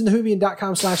to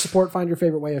noobsinthewhovian.com/support. Find your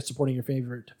favorite way of supporting your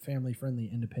favorite family-friendly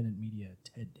independent media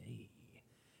today.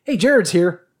 Hey, Jared's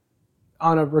here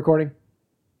on a recording.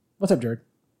 What's up, Jared?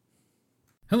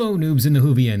 Hello, Noobs in the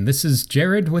Whovian. This is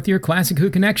Jared with your Classic Who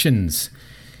Connections.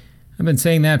 I've been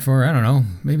saying that for, I don't know,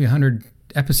 maybe 100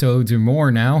 episodes or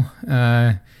more now.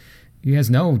 You guys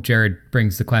know Jared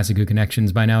brings the Classic Who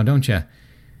Connections by now, don't you?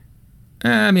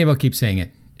 Maybe I'll keep saying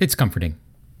it. It's comforting.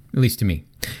 At least to me.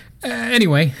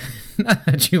 Anyway, not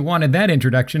that you wanted that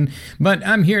introduction, but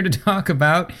I'm here to talk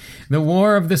about the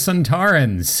War of the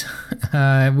Sontarans.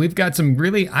 We've got some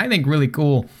really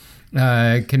cool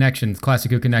connections,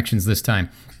 Classic Who connections this time.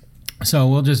 So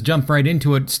we'll just jump right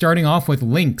into it, starting off with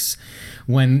Lynx.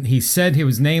 When he said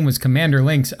his name was Commander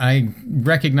Lynx, I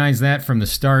recognized that from the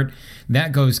start.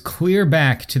 That goes clear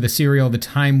back to the serial The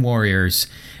Time Warriors.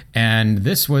 And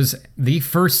this was the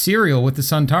first serial with the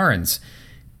Sontarans.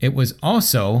 It was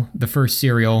also the first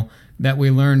serial that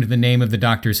we learned the name of the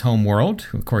Doctor's home world,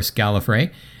 of course,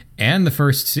 Gallifrey, and the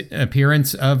first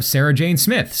appearance of Sarah Jane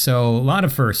Smith. So a lot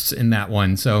of firsts in that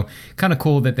one. So kind of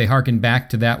cool that they harkened back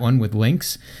to that one with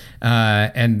Lynx.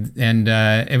 And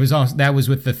it was also, that was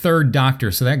with the third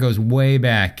Doctor, so that goes way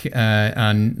back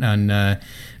on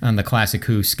the Classic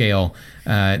Who scale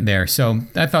there. So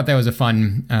I thought that was a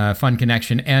fun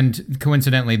connection. And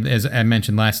coincidentally, as I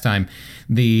mentioned last time,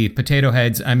 the Potato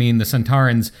Heads, the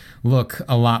Sontarans look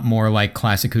a lot more like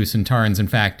Classic Who Sontarans. In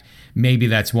fact, maybe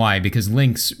that's why, because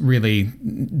Lynx really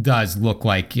does look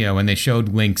like, when they showed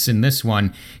Lynx in this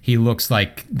one, he looks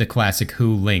like the Classic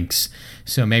Who Lynx.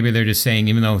 So maybe they're just saying,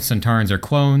 even though Sontarans are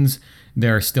clones,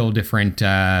 there are still different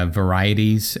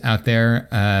varieties out there.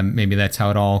 Maybe that's how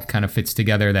it all kind of fits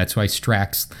together. That's why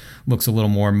Strax looks a little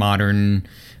more modern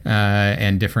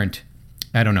and different.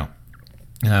 I don't know.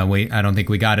 I don't think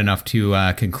we got enough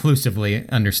to conclusively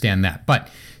understand that. But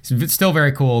it's still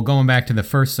very cool. Going back to the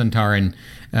first Sontaran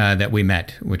that we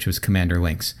met, which was Commander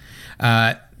Lynx.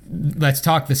 Let's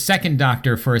talk the second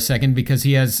Doctor for a second, because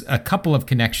he has a couple of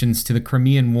connections to the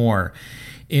Crimean War.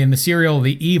 In the serial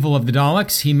The Evil of the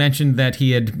Daleks, he mentioned that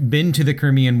he had been to the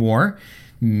Crimean War.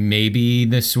 Maybe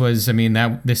this was,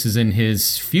 this is in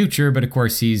his future, but of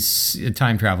course he's a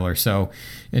time traveler, so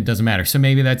it doesn't matter. So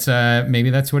maybe that's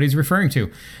what he's referring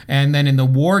to. And then in the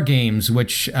War Games,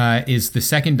 which is the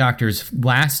second Doctor's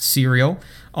last serial,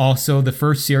 also the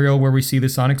first serial where we see the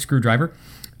sonic screwdriver.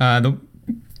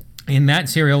 In that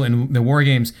serial, in the War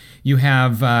Games, you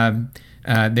have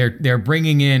they're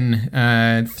bringing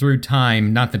in through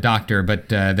time, not the Doctor, but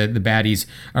the baddies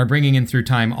are bringing in through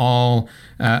time all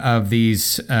of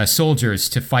these soldiers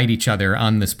to fight each other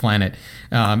on this planet,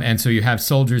 and so you have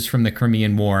soldiers from the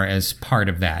Crimean War as part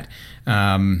of that.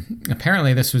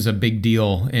 Apparently this was a big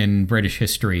deal in British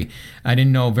history. I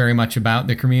didn't know very much about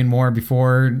the Crimean War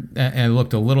before. I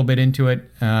looked a little bit into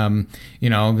it.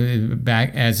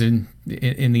 Back as in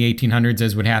the 1800s,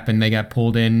 as would happen, they got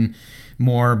pulled in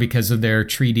more because of their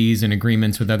treaties and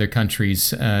agreements with other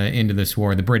countries into this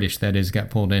war. The British, that is, got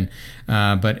pulled in.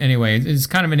 But anyway, it's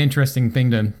kind of an interesting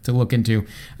thing to look into.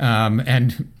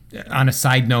 And on a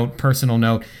side note, personal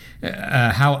note,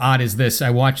 how odd is this? I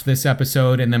watched this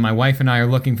episode, and then my wife and I are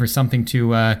looking for something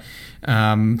to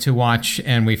watch,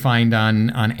 and we find on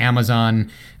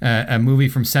Amazon a movie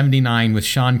from '79 with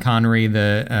Sean Connery,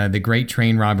 the Great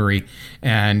Train Robbery,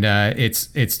 and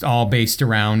it's all based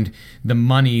around the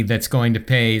money that's going to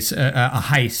pay a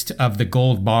heist of the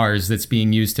gold bars that's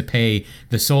being used to pay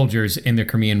the soldiers in the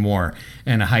Crimean War,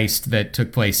 and a heist that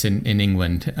took place in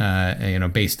England,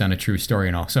 based on a true story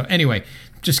and all. So anyway,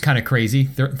 just kind of crazy.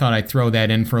 Thought I'd throw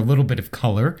that in for a little bit of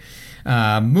color.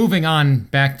 Moving on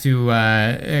back to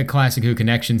Classic Who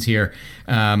connections here.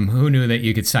 Who knew that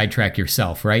you could sidetrack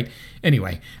yourself, right?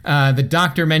 Anyway, the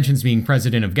Doctor mentions being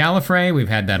president of Gallifrey. We've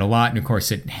had that a lot, and of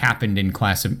course it happened in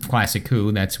Classic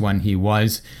Who. That's when he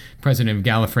was president of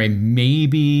Gallifrey.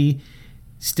 Maybe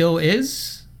still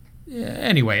is?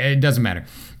 Anyway, it doesn't matter.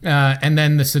 And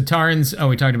then the Sontarans. Oh,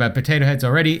 we talked about Potato Heads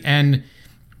already, and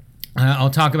I'll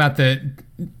talk about the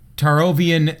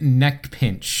Tarovian neck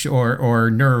pinch or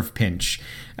nerve pinch.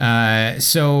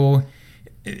 So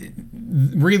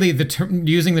really,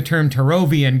 using the term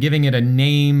Tarovian, giving it a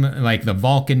name like the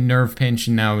Vulcan nerve pinch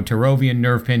and now Tarovian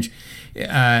nerve pinch,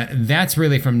 that's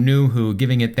really from New Who,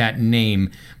 giving it that name.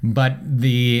 But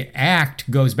the act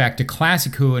goes back to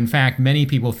Classic Who. In fact, many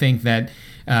people think that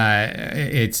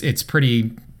it's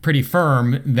pretty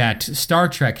firm that Star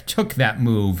Trek took that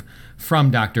move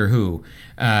from Doctor Who.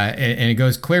 And it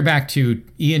goes clear back to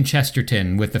Ian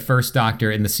Chesterton with the first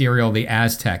Doctor in the serial The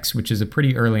Aztecs, which is a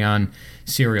pretty early on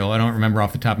serial. I don't remember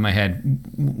off the top of my head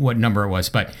what number it was,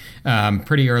 but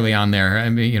pretty early on there. I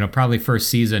mean, probably first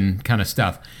season kind of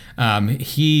stuff.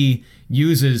 He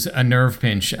uses a nerve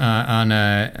pinch on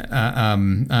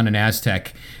an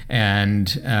Aztec, and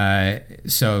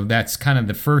so that's kind of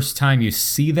the first time you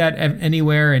see that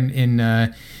anywhere in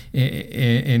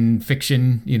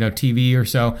fiction, TV or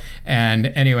so. And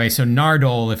anyway, so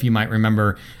Nardole, if you might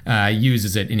remember,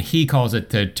 uses it, and he calls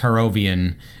it the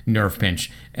Tarovian nerve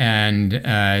pinch, and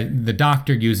the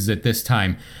Doctor uses it this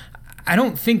time. I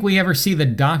don't think we ever see the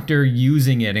Doctor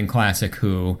using it in Classic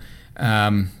Who.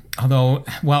 Although,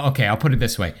 well, okay, I'll put it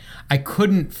this way. I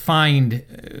couldn't find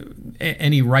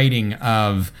any writing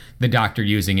of the Doctor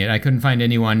using it. I couldn't find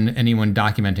anyone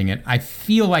documenting it. I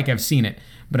feel like I've seen it,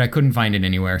 but I couldn't find it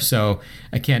anywhere, so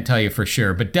I can't tell you for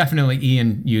sure. But definitely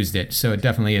Ian used it, so it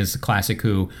definitely is the Classic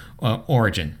Who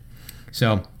origin.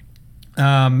 So,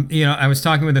 I was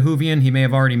talking with a Whovian. He may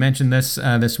have already mentioned this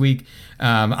this week.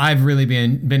 I've really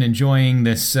been enjoying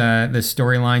this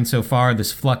storyline so far,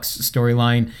 this Flux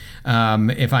storyline.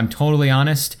 If I'm totally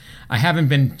honest, I haven't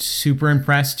been super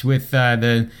impressed with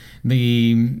the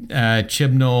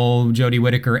Chibnall, Jodie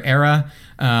Whittaker era.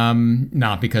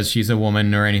 Not because she's a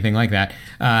woman or anything like that.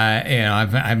 I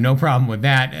have no problem with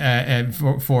that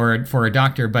for a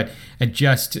Doctor, but I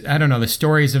don't know,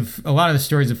 a lot of the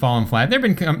stories have fallen flat. There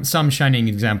have been some shining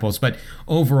examples, but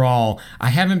overall, I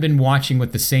haven't been watching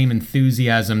with the same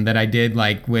enthusiasm that I did,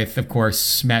 like with, of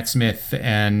course, Matt Smith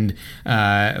and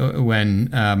oh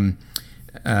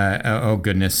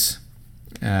goodness,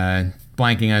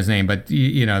 blanking on his name, but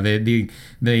the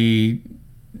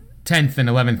 10th and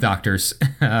 11th Doctors.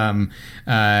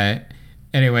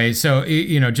 Anyway, so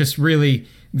just really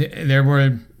there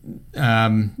was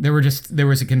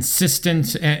a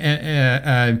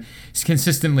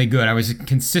consistently good. I was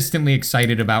consistently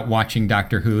excited about watching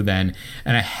Doctor Who then,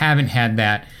 and I haven't had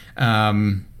that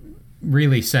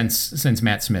really since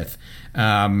Matt Smith.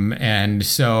 And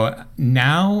so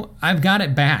now I've got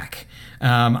it back.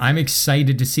 I'm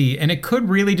excited to see, and it could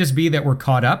really just be that we're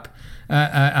caught up.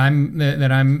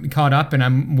 I'm caught up and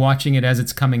I'm watching it as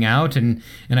it's coming out, and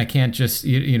I can't just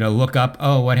look up,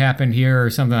 oh, what happened here or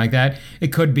something like that.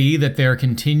 It could be that they're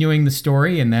continuing the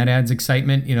story, and that adds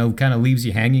excitement. Kind of leaves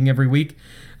you hanging every week.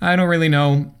 I don't really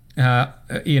know. I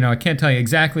can't tell you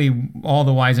exactly all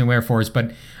the whys and wherefores,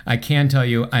 but I can tell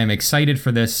you I am excited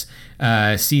for this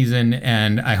season,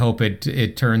 and I hope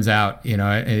it turns out,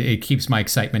 it keeps my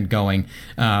excitement going.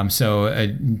 So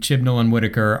Chibnall and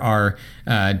Whittaker are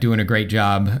doing a great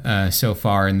job so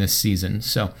far in this season.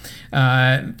 So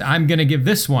I'm going to give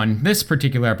this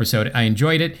particular episode, I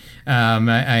enjoyed it.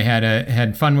 I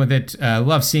had fun with it.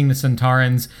 Loved seeing the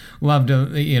Sontarans. Loved a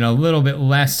little bit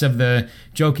less of the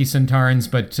jokey Sontarans,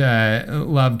 but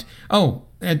loved. Oh,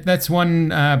 that's one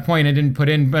point I didn't put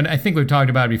in, but I think we've talked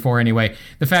about it before anyway.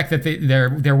 The fact that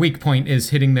their weak point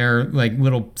is hitting their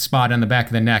little spot on the back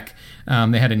of the neck.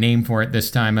 They had a name for it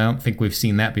this time. I don't think we've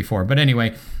seen that before, but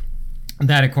anyway.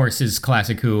 That, of course, is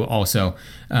Classic Who also,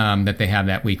 that they have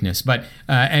that weakness. But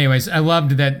anyways, I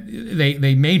loved that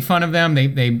they made fun of them.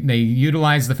 They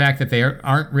utilized the fact that they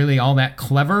aren't really all that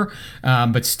clever,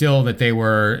 but still that they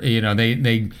were,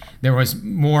 there was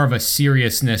more of a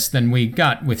seriousness than we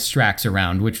got with Strax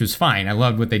around, which was fine. I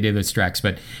loved what they did with Strax,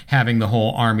 but having the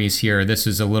whole armies here, this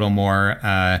is a little more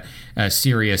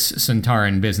serious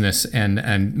Sontaran business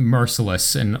and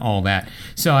merciless and all that.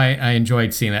 So I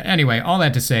enjoyed seeing that. Anyway, all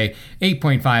that to say,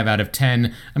 8.5 out of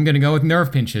 10. I'm going to go with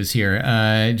nerve pinches here,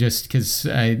 just because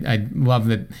I love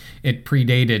that it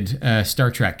predated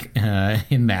Star Trek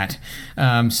in that.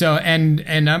 So I'm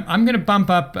going to bump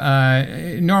up.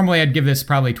 Normally, I'd give this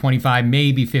probably 25,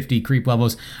 maybe 50 creep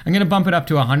levels. I'm going to bump it up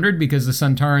to 100 because the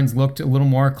Sontarans looked a little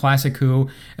more Classic Who,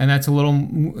 and that's a little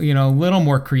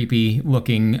more creepy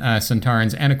looking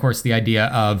Sontarans, and of course the idea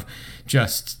of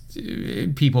just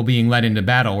people being led into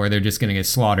battle where they're just going to get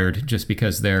slaughtered just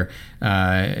because their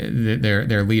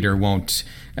leader won't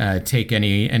take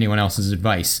anyone else's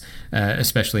advice,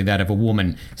 especially that of a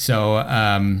woman. So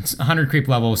 100 creep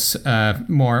levels,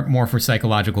 more for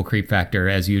psychological creep factor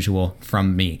as usual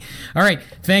from me. All right,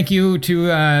 thank you to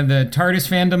the TARDIS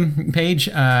fandom page.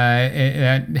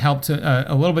 That helped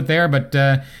a little bit there, but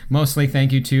mostly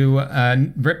thank you to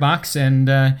BritBox and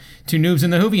to Noobs in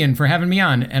the Whovian for having me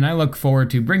on. And I look forward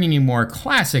to bringing you more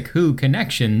classic Who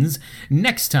connections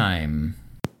next time.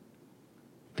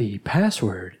 The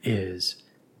password is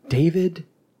David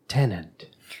Tennant.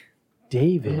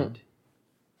 David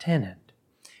Tennant.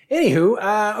 Anywho,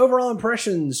 overall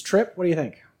impressions, Trip, what do you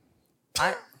think?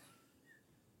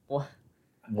 What?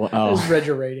 That was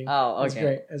Reggie rating. Oh,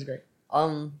 okay. That's great.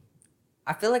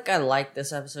 I feel like I liked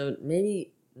this episode.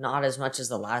 Maybe not as much as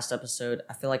the last episode.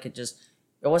 I feel like it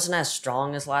wasn't as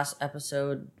strong as last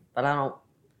episode, but I don't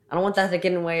want that to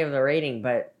get in the way of the rating,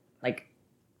 but like,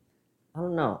 I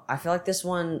don't know. I feel like this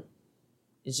one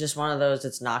is just one of those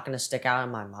that's not going to stick out in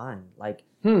my mind. Like,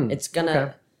 it's going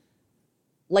to...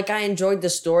 Like, I enjoyed the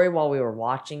story while we were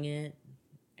watching it,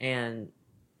 and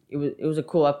it was a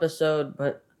cool episode,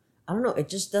 but I don't know. It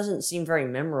just doesn't seem very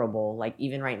memorable. Like,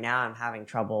 even right now, I'm having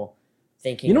trouble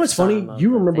thinking... You know what's funny?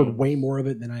 You remembered way more of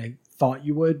it than I thought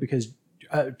you would, because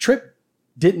Trip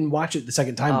didn't watch it the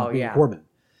second time with me and Corbin.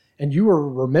 And you were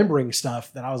remembering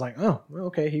stuff that I was like, oh, well,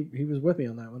 okay, he was with me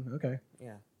on that one. Okay.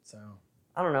 Yeah. So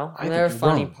I don't know. There are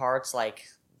funny parts like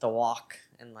the walk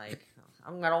and like,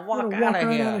 I'm going to walk out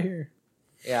of here.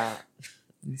 Yeah.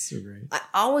 It's so great. I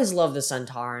always love the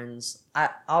Sontarans.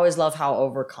 I always love how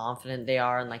overconfident they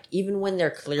are. And like, even when they're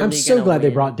clearly I'm so glad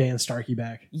they brought Dan Starkey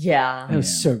back. Yeah. That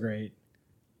was so great.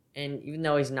 And even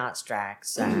though he's not Strax,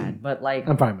 sad, but like...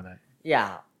 I'm fine with that.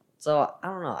 Yeah. So, I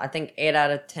don't know. I think 8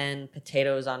 out of 10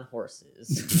 potatoes on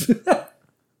horses.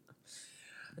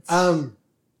 I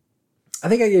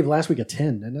think I gave last week a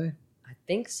 10, didn't I? I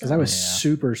think so. Because I was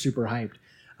super, super hyped.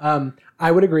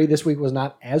 I would agree this week was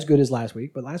not as good as last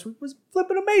week, but last week was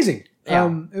flipping amazing.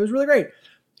 Yeah. It was really great.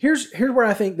 Here's where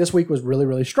I think this week was really,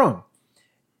 really strong.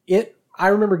 I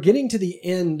remember getting to the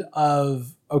end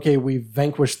of, okay, we've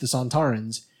vanquished the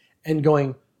Sontarans, and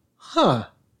going,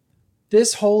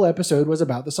 this whole episode was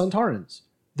about the Sontarans.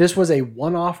 This was a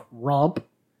one-off romp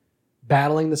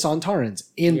battling the Sontarans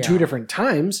in 2 different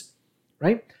times,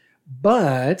 right?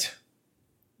 But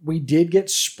we did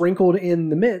get sprinkled in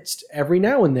the midst every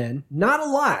now and then. Not a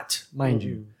lot, mind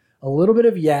you. A little bit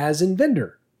of Yaz and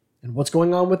Vendor and what's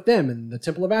going on with them and the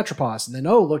Temple of Atropos. And then,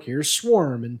 oh, look, here's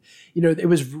Swarm. And, you know, it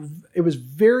was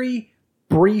very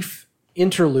brief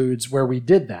interludes where we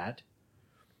did that.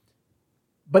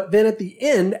 But then at the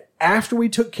end, after we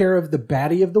took care of the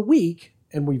baddie of the week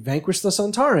and we vanquished the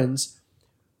Sontarans,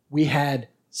 we had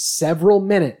several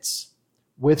minutes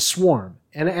with Swarm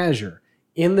and Azure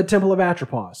in the Temple of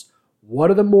Atropos.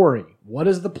 What are the Mori? What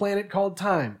is the planet called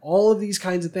Time? All of these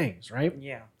kinds of things, right?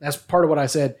 Yeah. That's part of what I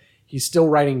said. He's still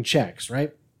writing checks,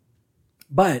 right?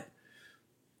 But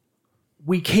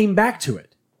we came back to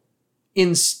it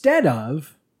instead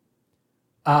of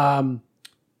Bad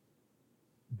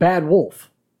Wolf,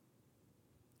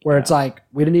 where it's like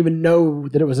we didn't even know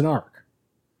that it was an arc.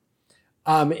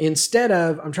 Instead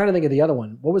of, I'm trying to think of the other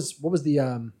one. What was the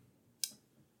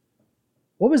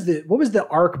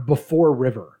arc before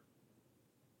River?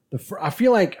 I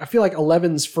feel like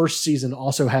 11's first season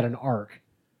also had an arc,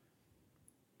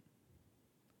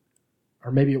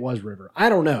 or maybe it was River. I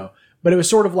don't know, but it was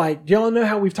sort of like, do y'all know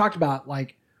how we've talked about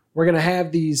like we're gonna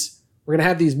have these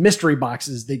mystery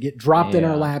boxes that get dropped in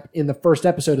our lap in the first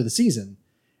episode of the season,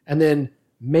 and then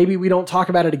maybe we don't talk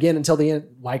about it again until the end,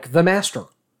 like The Master.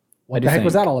 What the heck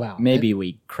was that all about? Maybe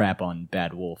we crap on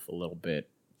Bad Wolf a little bit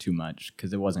too much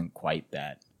because it wasn't quite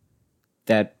that.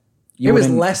 It was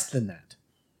less than that.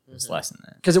 It was less than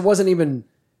that because it wasn't even.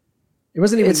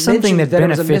 It's something that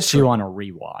benefits you on a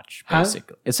rewatch.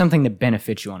 Basically, it's something that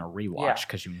benefits you on a rewatch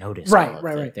because you notice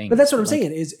right. Things. But that's what I'm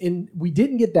saying we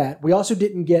didn't get that. We also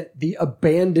didn't get the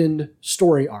abandoned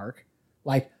story arc.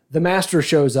 Like the Master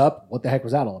shows up. What the heck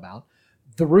was that all about?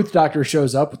 The Ruth Doctor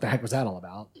shows up. What the heck was that all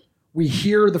about? We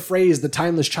hear the phrase "the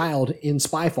timeless child" in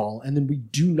Spyfall, and then we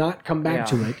do not come back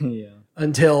to it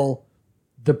until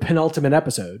the penultimate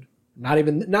episode. Not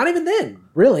even then,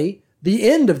 really. The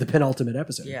end of the penultimate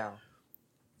episode. Yeah.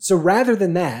 So rather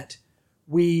than that,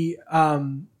 we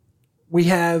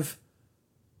have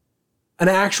an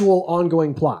actual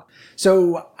ongoing plot.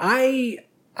 So I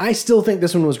still think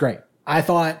this one was great. I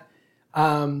thought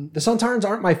the Sontarans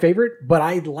aren't my favorite, but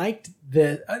I liked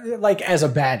like as a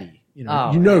baddie.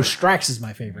 Strax is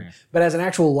my favorite, but as an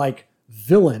actual like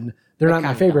villain, They're not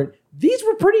my favorite. These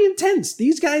were pretty intense.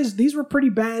 These were pretty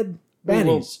bad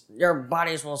baddies. Your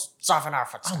bodies will soften our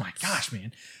footsteps. Oh my gosh,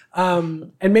 man.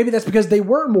 And maybe that's because they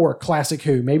were more classic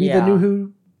Who. Maybe the new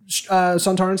Who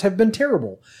Sontarans have been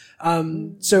terrible.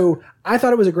 So I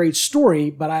thought it was a great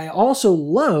story, but I also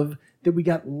love that we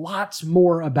got lots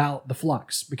more about the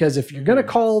Flux. Because if you're going to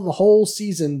call the whole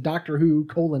season Doctor Who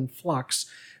Flux,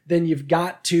 then you've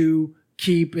got to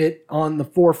keep it on the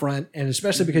forefront, and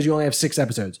especially because you only have 6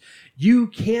 episodes. You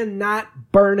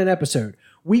cannot burn an episode.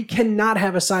 We cannot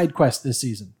have a side quest this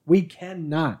season. We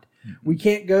cannot. We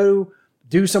can't go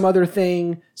do some other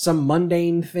thing, some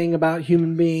mundane thing about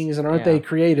human beings and aren't they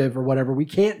creative or whatever. We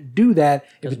can't do that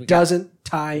if it doesn't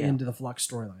tie into the Flux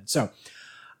storyline. So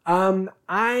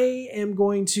I am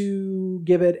going to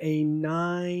give it a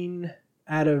 9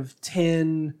 out of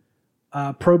 10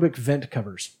 Probic vent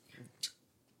covers.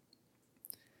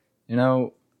 You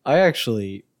know, I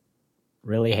actually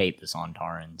really hate the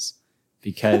Sontarans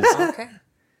because they're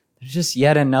just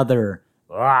yet another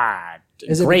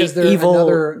great,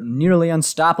 evil, nearly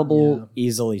unstoppable,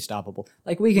 easily stoppable.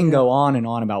 Like, we can go on and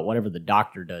on about whatever the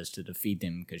Doctor does to defeat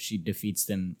them, because she defeats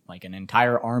them like an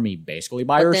entire army basically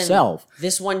by herself.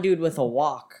 This one dude with a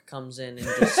walk comes in and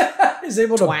just is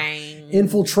able to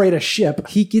infiltrate a ship.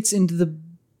 He gets into the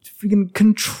freaking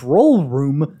control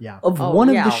room of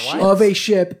of a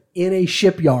ship in a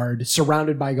shipyard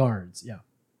surrounded by guards. Yeah.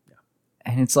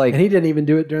 And it's like, and he didn't even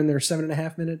do it during their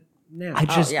 7.5 minute nap.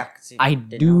 I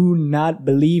do not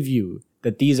believe you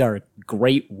that these are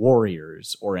great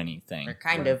warriors or anything. They're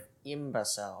kind of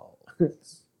imbecile.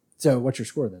 So what's your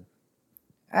score then?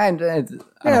 I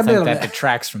don't think that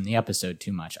detracts from the episode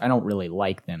too much. I don't really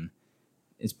like them.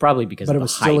 It's probably because of the hype. But it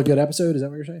was still a good episode? Is that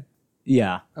what you're saying?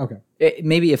 Yeah. Okay.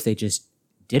 Maybe if they just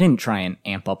didn't try and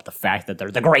amp up the fact that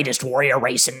they're the greatest warrior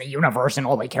race in the universe and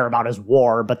all they care about is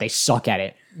war, but they suck at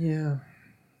it. Yeah.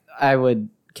 I would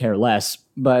care less.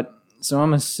 But so I'm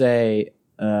going to say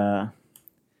 8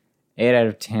 out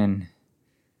of 10.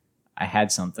 I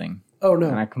had something. Oh, no.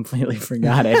 And I completely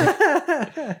forgot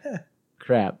it.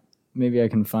 Crap. Maybe I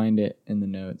can find it in the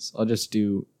notes. I'll just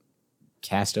do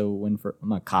Casto Winfer. I'm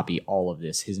going to copy all of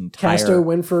this. His entire... Casto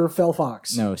Winfer Fell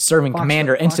Fox. No, serving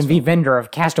commander, instant V vendor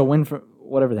of Casto Winfer...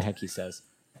 Whatever the heck he says.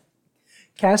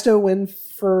 Casto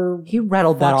Winfer... He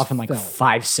rattled that off in like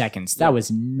 5 seconds. That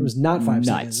was It was not 5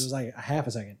 seconds. It was like a half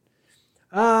a second.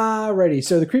 Alrighty.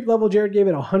 So the creep level, Jared gave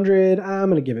it 100. I'm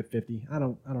going to give it 50. I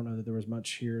don't know that there was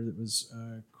much here that was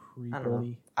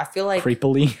creepily. I feel like...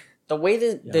 Creepily? The way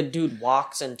that the dude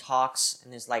walks and talks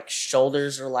and his like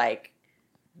shoulders are like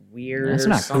weird. That's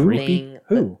not creepy.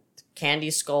 Who? Candy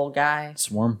Skull guy.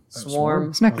 Swarm. It's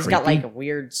not He's creepy. got like a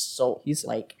weird soul. He's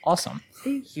like awesome.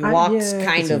 He walks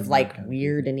kind of like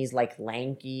weird and he's like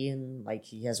lanky and like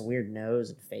he has a weird nose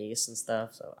and face and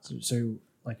stuff. So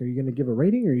like, are you going to give a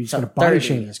rating or are you just going to body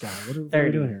shame this guy? What are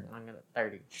we doing here? I'm going to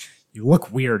 30. You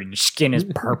look weird and your skin is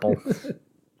purple.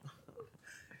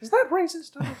 Is that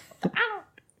racist?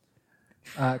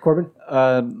 Corbin?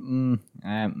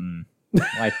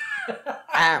 Like,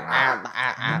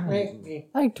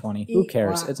 like 20. Who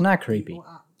cares? It's not creepy.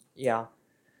 Yeah.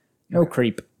 No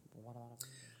creep.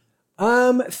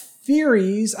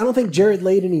 Theories. I don't think Jared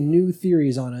laid any new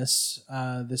theories on us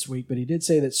this week, but he did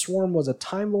say that Swarm was a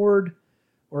Time Lord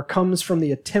or comes from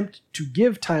the attempt to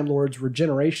give Time Lords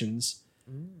regenerations,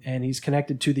 and he's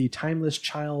connected to the Timeless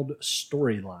Child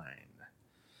storyline.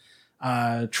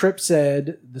 Tripp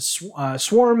said the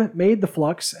Swarm made the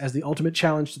Flux as the ultimate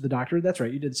challenge to the Doctor. That's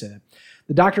right, you did say that.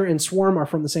 The Doctor and Swarm are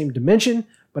from the same dimension,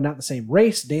 but not the same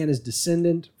race. Dan is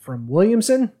descendant from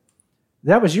Williamson.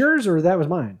 That was yours or that was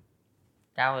mine?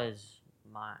 That was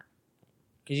mine.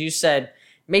 Because you said,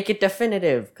 make it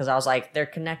definitive. Because I was like, they're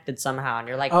connected somehow. And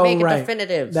you're like, make it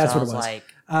definitive. That's so what it was. Like,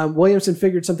 Williamson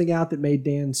figured something out that made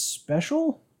Dan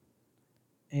special.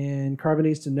 And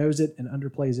Carboneista knows it and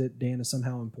underplays it. Dan is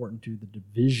somehow important to the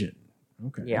division.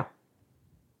 Okay. Yeah.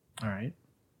 All right.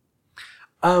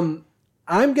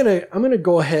 I'm gonna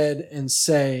go ahead and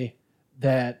say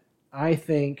that I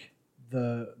think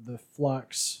the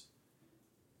Flux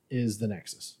is the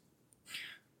Nexus,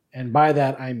 and by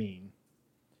that I mean,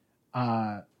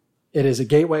 it is a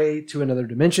gateway to another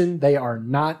dimension. They are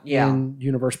not in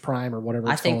Universe Prime or whatever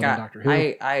it's called in Doctor Who.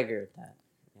 I agree with that.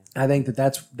 I think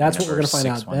that's what we're going to find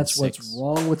out. That's what's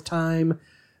wrong with time.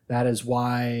 That is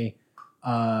why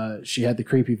she had the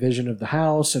creepy vision of the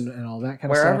house and all that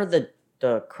kind of stuff. Wherever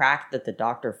the crack that the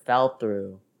Doctor fell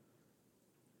through,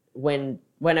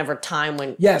 whenever time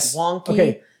went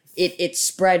wonky, it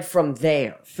spread from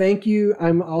there. Thank you.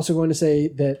 I'm also going to say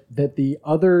that the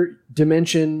other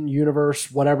dimension, universe,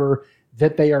 whatever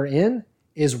that they are in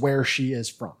is where she is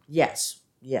from. Yes,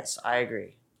 I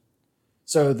agree.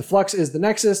 So the flux is the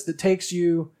nexus that takes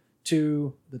you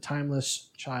to the timeless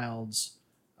child's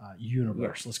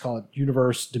universe. Yeah. Let's call it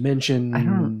universe,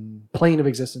 dimension, plane of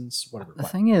existence, whatever. The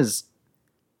thing is,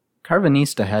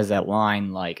 Carvanista has that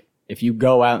line like, if you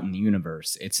go out in the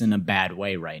universe, it's in a bad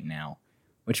way right now,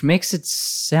 which makes it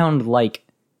sound like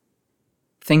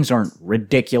things aren't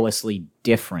ridiculously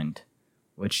different,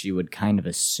 which you would kind of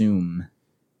assume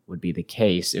would be the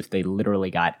case if they literally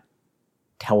got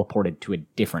teleported to a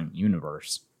different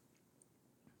universe.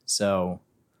 So,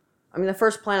 I mean, the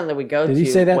first planet that we go to. Did he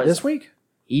say that this week?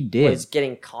 He did. Was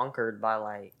getting conquered by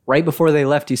like. Right before they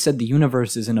left, he said the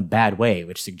universe is in a bad way,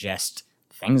 which suggests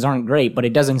things aren't great, but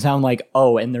it doesn't sound like,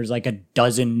 oh, and there's like a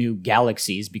dozen new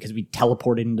galaxies because we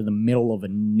teleported into the middle of a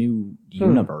new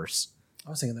universe.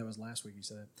 I was thinking that was last week you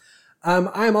said it.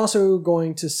 I'm also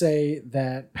going to say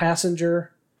that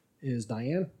Passenger is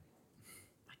Diane.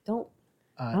 I don't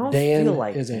Dan feel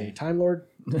like is a Time Lord.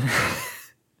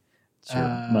 It's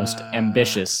your most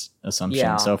ambitious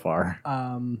assumption so far.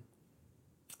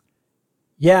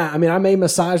 Yeah, I mean, I may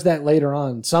massage that later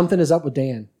on. Something is up with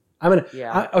Dan. I'm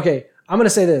gonna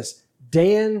say this.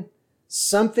 Dan,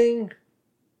 something's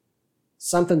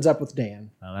up with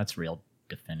Dan. Well, that's real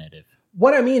definitive.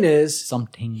 What I mean is,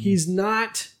 something. He's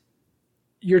not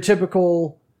your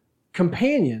typical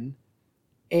companion,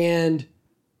 and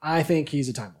I think he's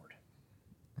a Time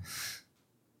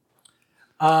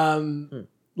Lord.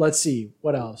 Let's see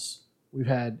what else we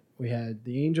had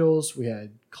the Angels. We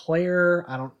had Claire.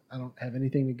 I don't have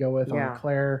anything to go with on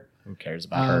Claire. Who cares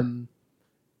about her?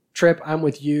 Trip, I'm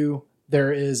with you.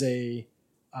 There is a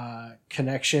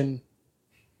connection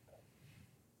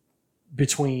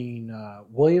between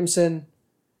Williamson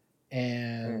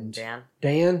and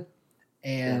Dan,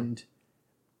 and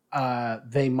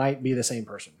they might be the same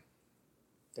person.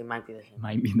 They might be the same.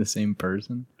 Might be the same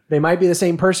person. They might be the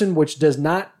same person, which does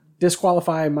not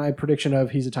disqualify my prediction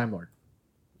of he's a Time Lord.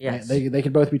 Yes, they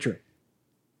could both be true.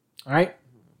 All right,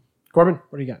 Corbin,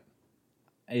 what do you got?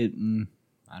 I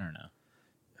don't know.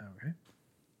 Okay,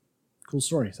 cool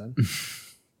story, son.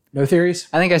 No theories?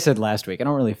 I think I said last week, I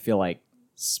don't really feel like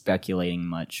speculating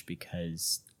much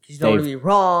because he's totally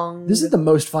wrong. This is the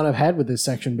most fun I've had with this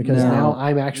section because now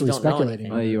I'm actually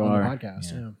speculating. Well, you on are. The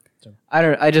podcast. Yeah. So.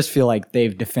 I just feel like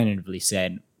they've definitively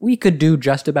said we could do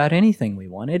just about anything we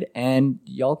wanted, and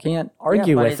y'all can't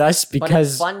argue with us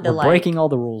because we're breaking all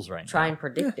the rules right now. Try and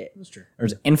predict it. That's true.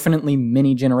 There's infinitely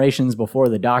many generations before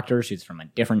the Doctor. She's from a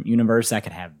different universe that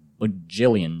could have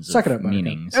bajillions of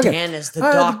meanings. Okay. Dan is the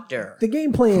Doctor. The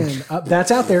game plan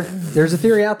that's out there. There's a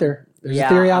theory out there. There's a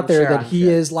theory out there that he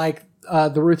is like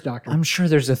the Ruth Doctor. I'm sure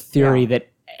there's a theory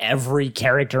that every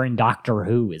character in Doctor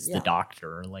Who is the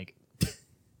Doctor. Like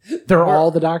we're all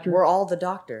the Doctor. We're all the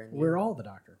Doctor. We're all the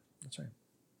Doctor. That's right.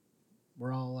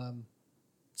 We're all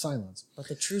Silence. But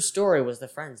the true story was the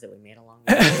friends that we made along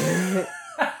the way.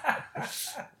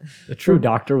 The true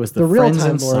Doctor was the real friends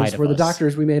Time inside Lords of were the us.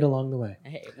 Doctors we made along the way.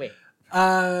 Hey, wait.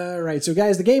 Right. So,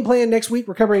 guys, the game plan next week,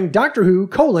 we're covering Doctor Who,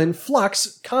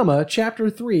 Flux, Chapter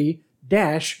 3,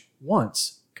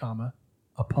 Once,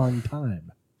 Upon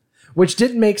Time. Which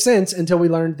didn't make sense until we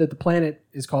learned that the planet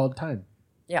is called Time.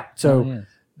 Yeah. So,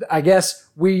 I guess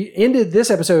we ended this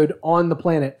episode on the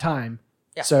planet Time.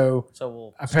 Yeah. So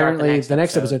we'll apparently the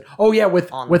next episode. Oh, yeah,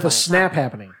 with a snap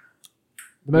happening.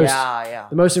 The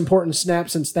most important snap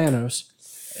since Thanos.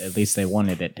 At least they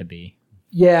wanted it to be.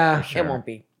 Yeah. Sure. It won't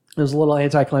be. It was a little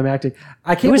anticlimactic.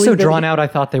 It was so drawn out. I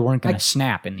thought they weren't going to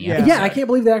snap in the episode. Yeah, I can't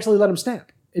believe they actually let him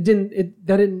snap. It didn't.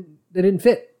 They didn't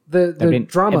fit the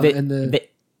drama and the.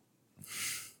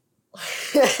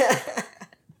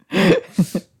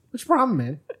 What's your problem,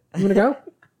 man? You want to go?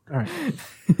 All right.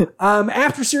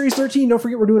 After series 13, don't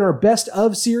forget we're doing our best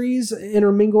of series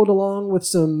intermingled along with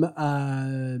some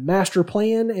master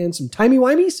plan and some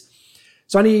timey-wimeys.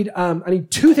 So I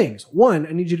need two things. One,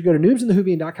 I need you to go to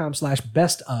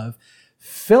noobsinthewhovian.com/best of,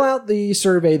 fill out the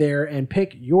survey there and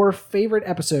pick your favorite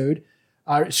episode,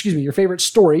 your favorite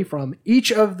story from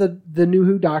each of the New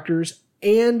Who Doctors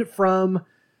and from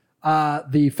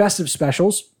the festive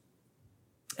specials.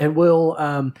 And we'll,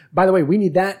 by the way, we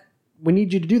need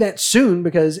you to do that soon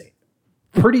because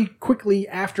pretty quickly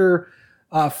after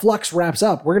Flux wraps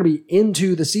up, we're going to be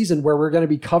into the season where we're going to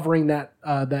be covering that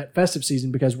festive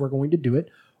season because we're going to do it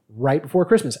right before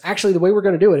Christmas. Actually, the way we're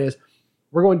going to do it is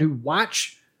we're going to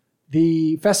watch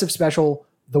the festive special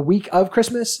the week of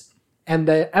Christmas, and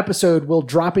the episode will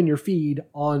drop in your feed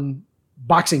on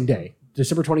Boxing Day,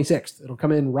 December 26th. It'll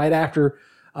come in right after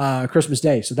Christmas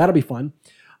Day, so that'll be fun.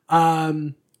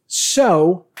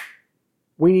 So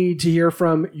we need to hear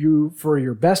from you for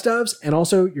your best ofs and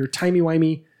also your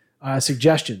timey-wimey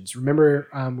suggestions. Remember,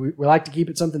 we like to keep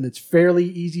it something that's fairly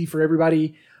easy for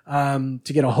everybody to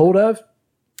get a hold of.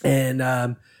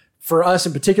 And for us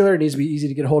in particular, it needs to be easy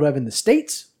to get a hold of in the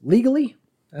States legally.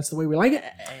 That's the way we like it.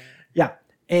 Yeah.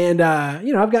 And,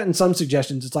 I've gotten some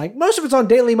suggestions. It's like, most of it's on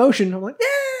Daily Motion. I'm like,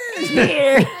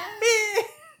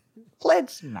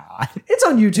 Let's not. It's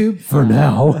on YouTube for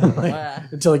now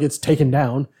until it gets taken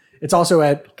down. It's also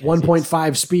at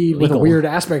 1.5 speed with a weird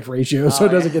aspect ratio, so it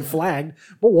doesn't get flagged.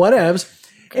 But whatevs.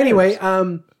 Anyway,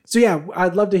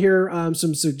 I'd love to hear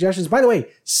some suggestions. By the way,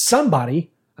 somebody,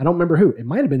 I don't remember who, it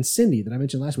might have been Cindy that I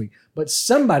mentioned last week, but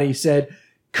somebody said,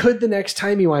 could the next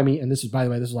timey-wimey, and this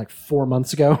was like 4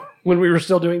 months ago when we were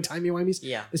still doing timey-wimeys.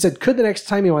 Yeah. They said, could the next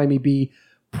timey-wimey be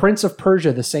Prince of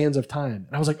Persia, The Sands of Time?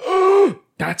 And I was like, oh,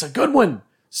 that's a good one.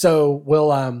 So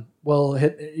we'll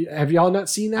hit. Have y'all not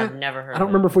seen that? I've never heard. I don't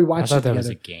remember if we watched it together. Was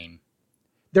a game.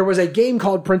 There was a game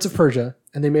called Prince of Persia,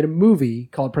 and they made a movie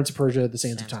called Prince of Persia: The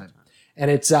Sands of Time,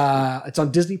 and it's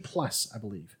on Disney Plus, I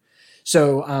believe.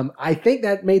 So I think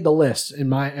that made the list.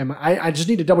 I just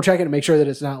need to double check it and make sure that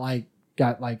it's not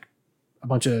got a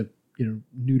bunch of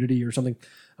nudity or something.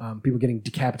 People getting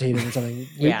decapitated or something.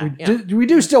 We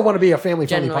do still want to be a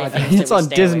family-friendly podcast. It's on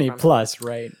Disney Plus,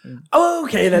 right? Oh,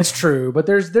 okay, that's true. But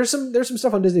there's some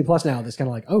stuff on Disney Plus now that's kind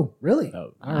of like, oh, really?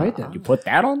 Oh, all right then. You put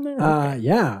that on there?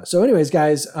 Yeah. So, anyways,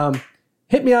 guys,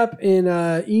 hit me up in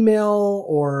email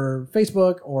or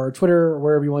Facebook or Twitter or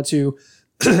wherever you want to,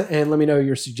 and let me know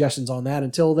your suggestions on that.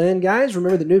 Until then, guys,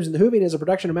 remember that Noobs in the Hooving is a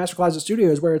production of Master Closet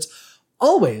Studios, where it's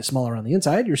always smaller on the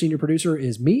inside. Your senior producer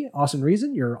is me, Austin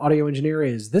Reason. Your audio engineer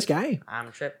is this guy.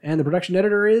 I'm Trip. And the production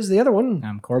editor is the other one.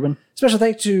 I'm Corbin. Special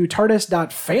thanks to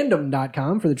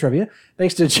TARDIS.fandom.com for the trivia.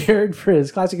 Thanks to Jared for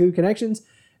his Classic Who connections.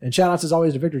 And shout outs as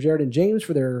always to Victor, Jared, and James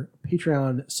for their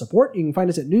Patreon support. You can find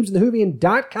us at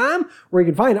noobsinthehoovian.com, where you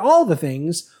can find all the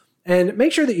things. And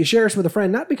make sure that you share us with a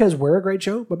friend, not because we're a great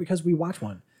show, but because we watch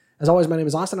one. As always, my name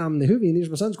is Austin. I'm the Whovian. These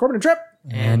are my sons, Corbin and Trip.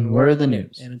 And we're the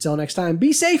Noobs. And until next time,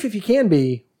 be safe if you can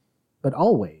be, but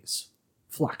always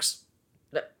flux.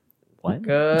 What?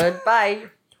 Goodbye.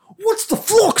 What's the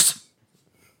flux?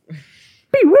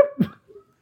 Be whip.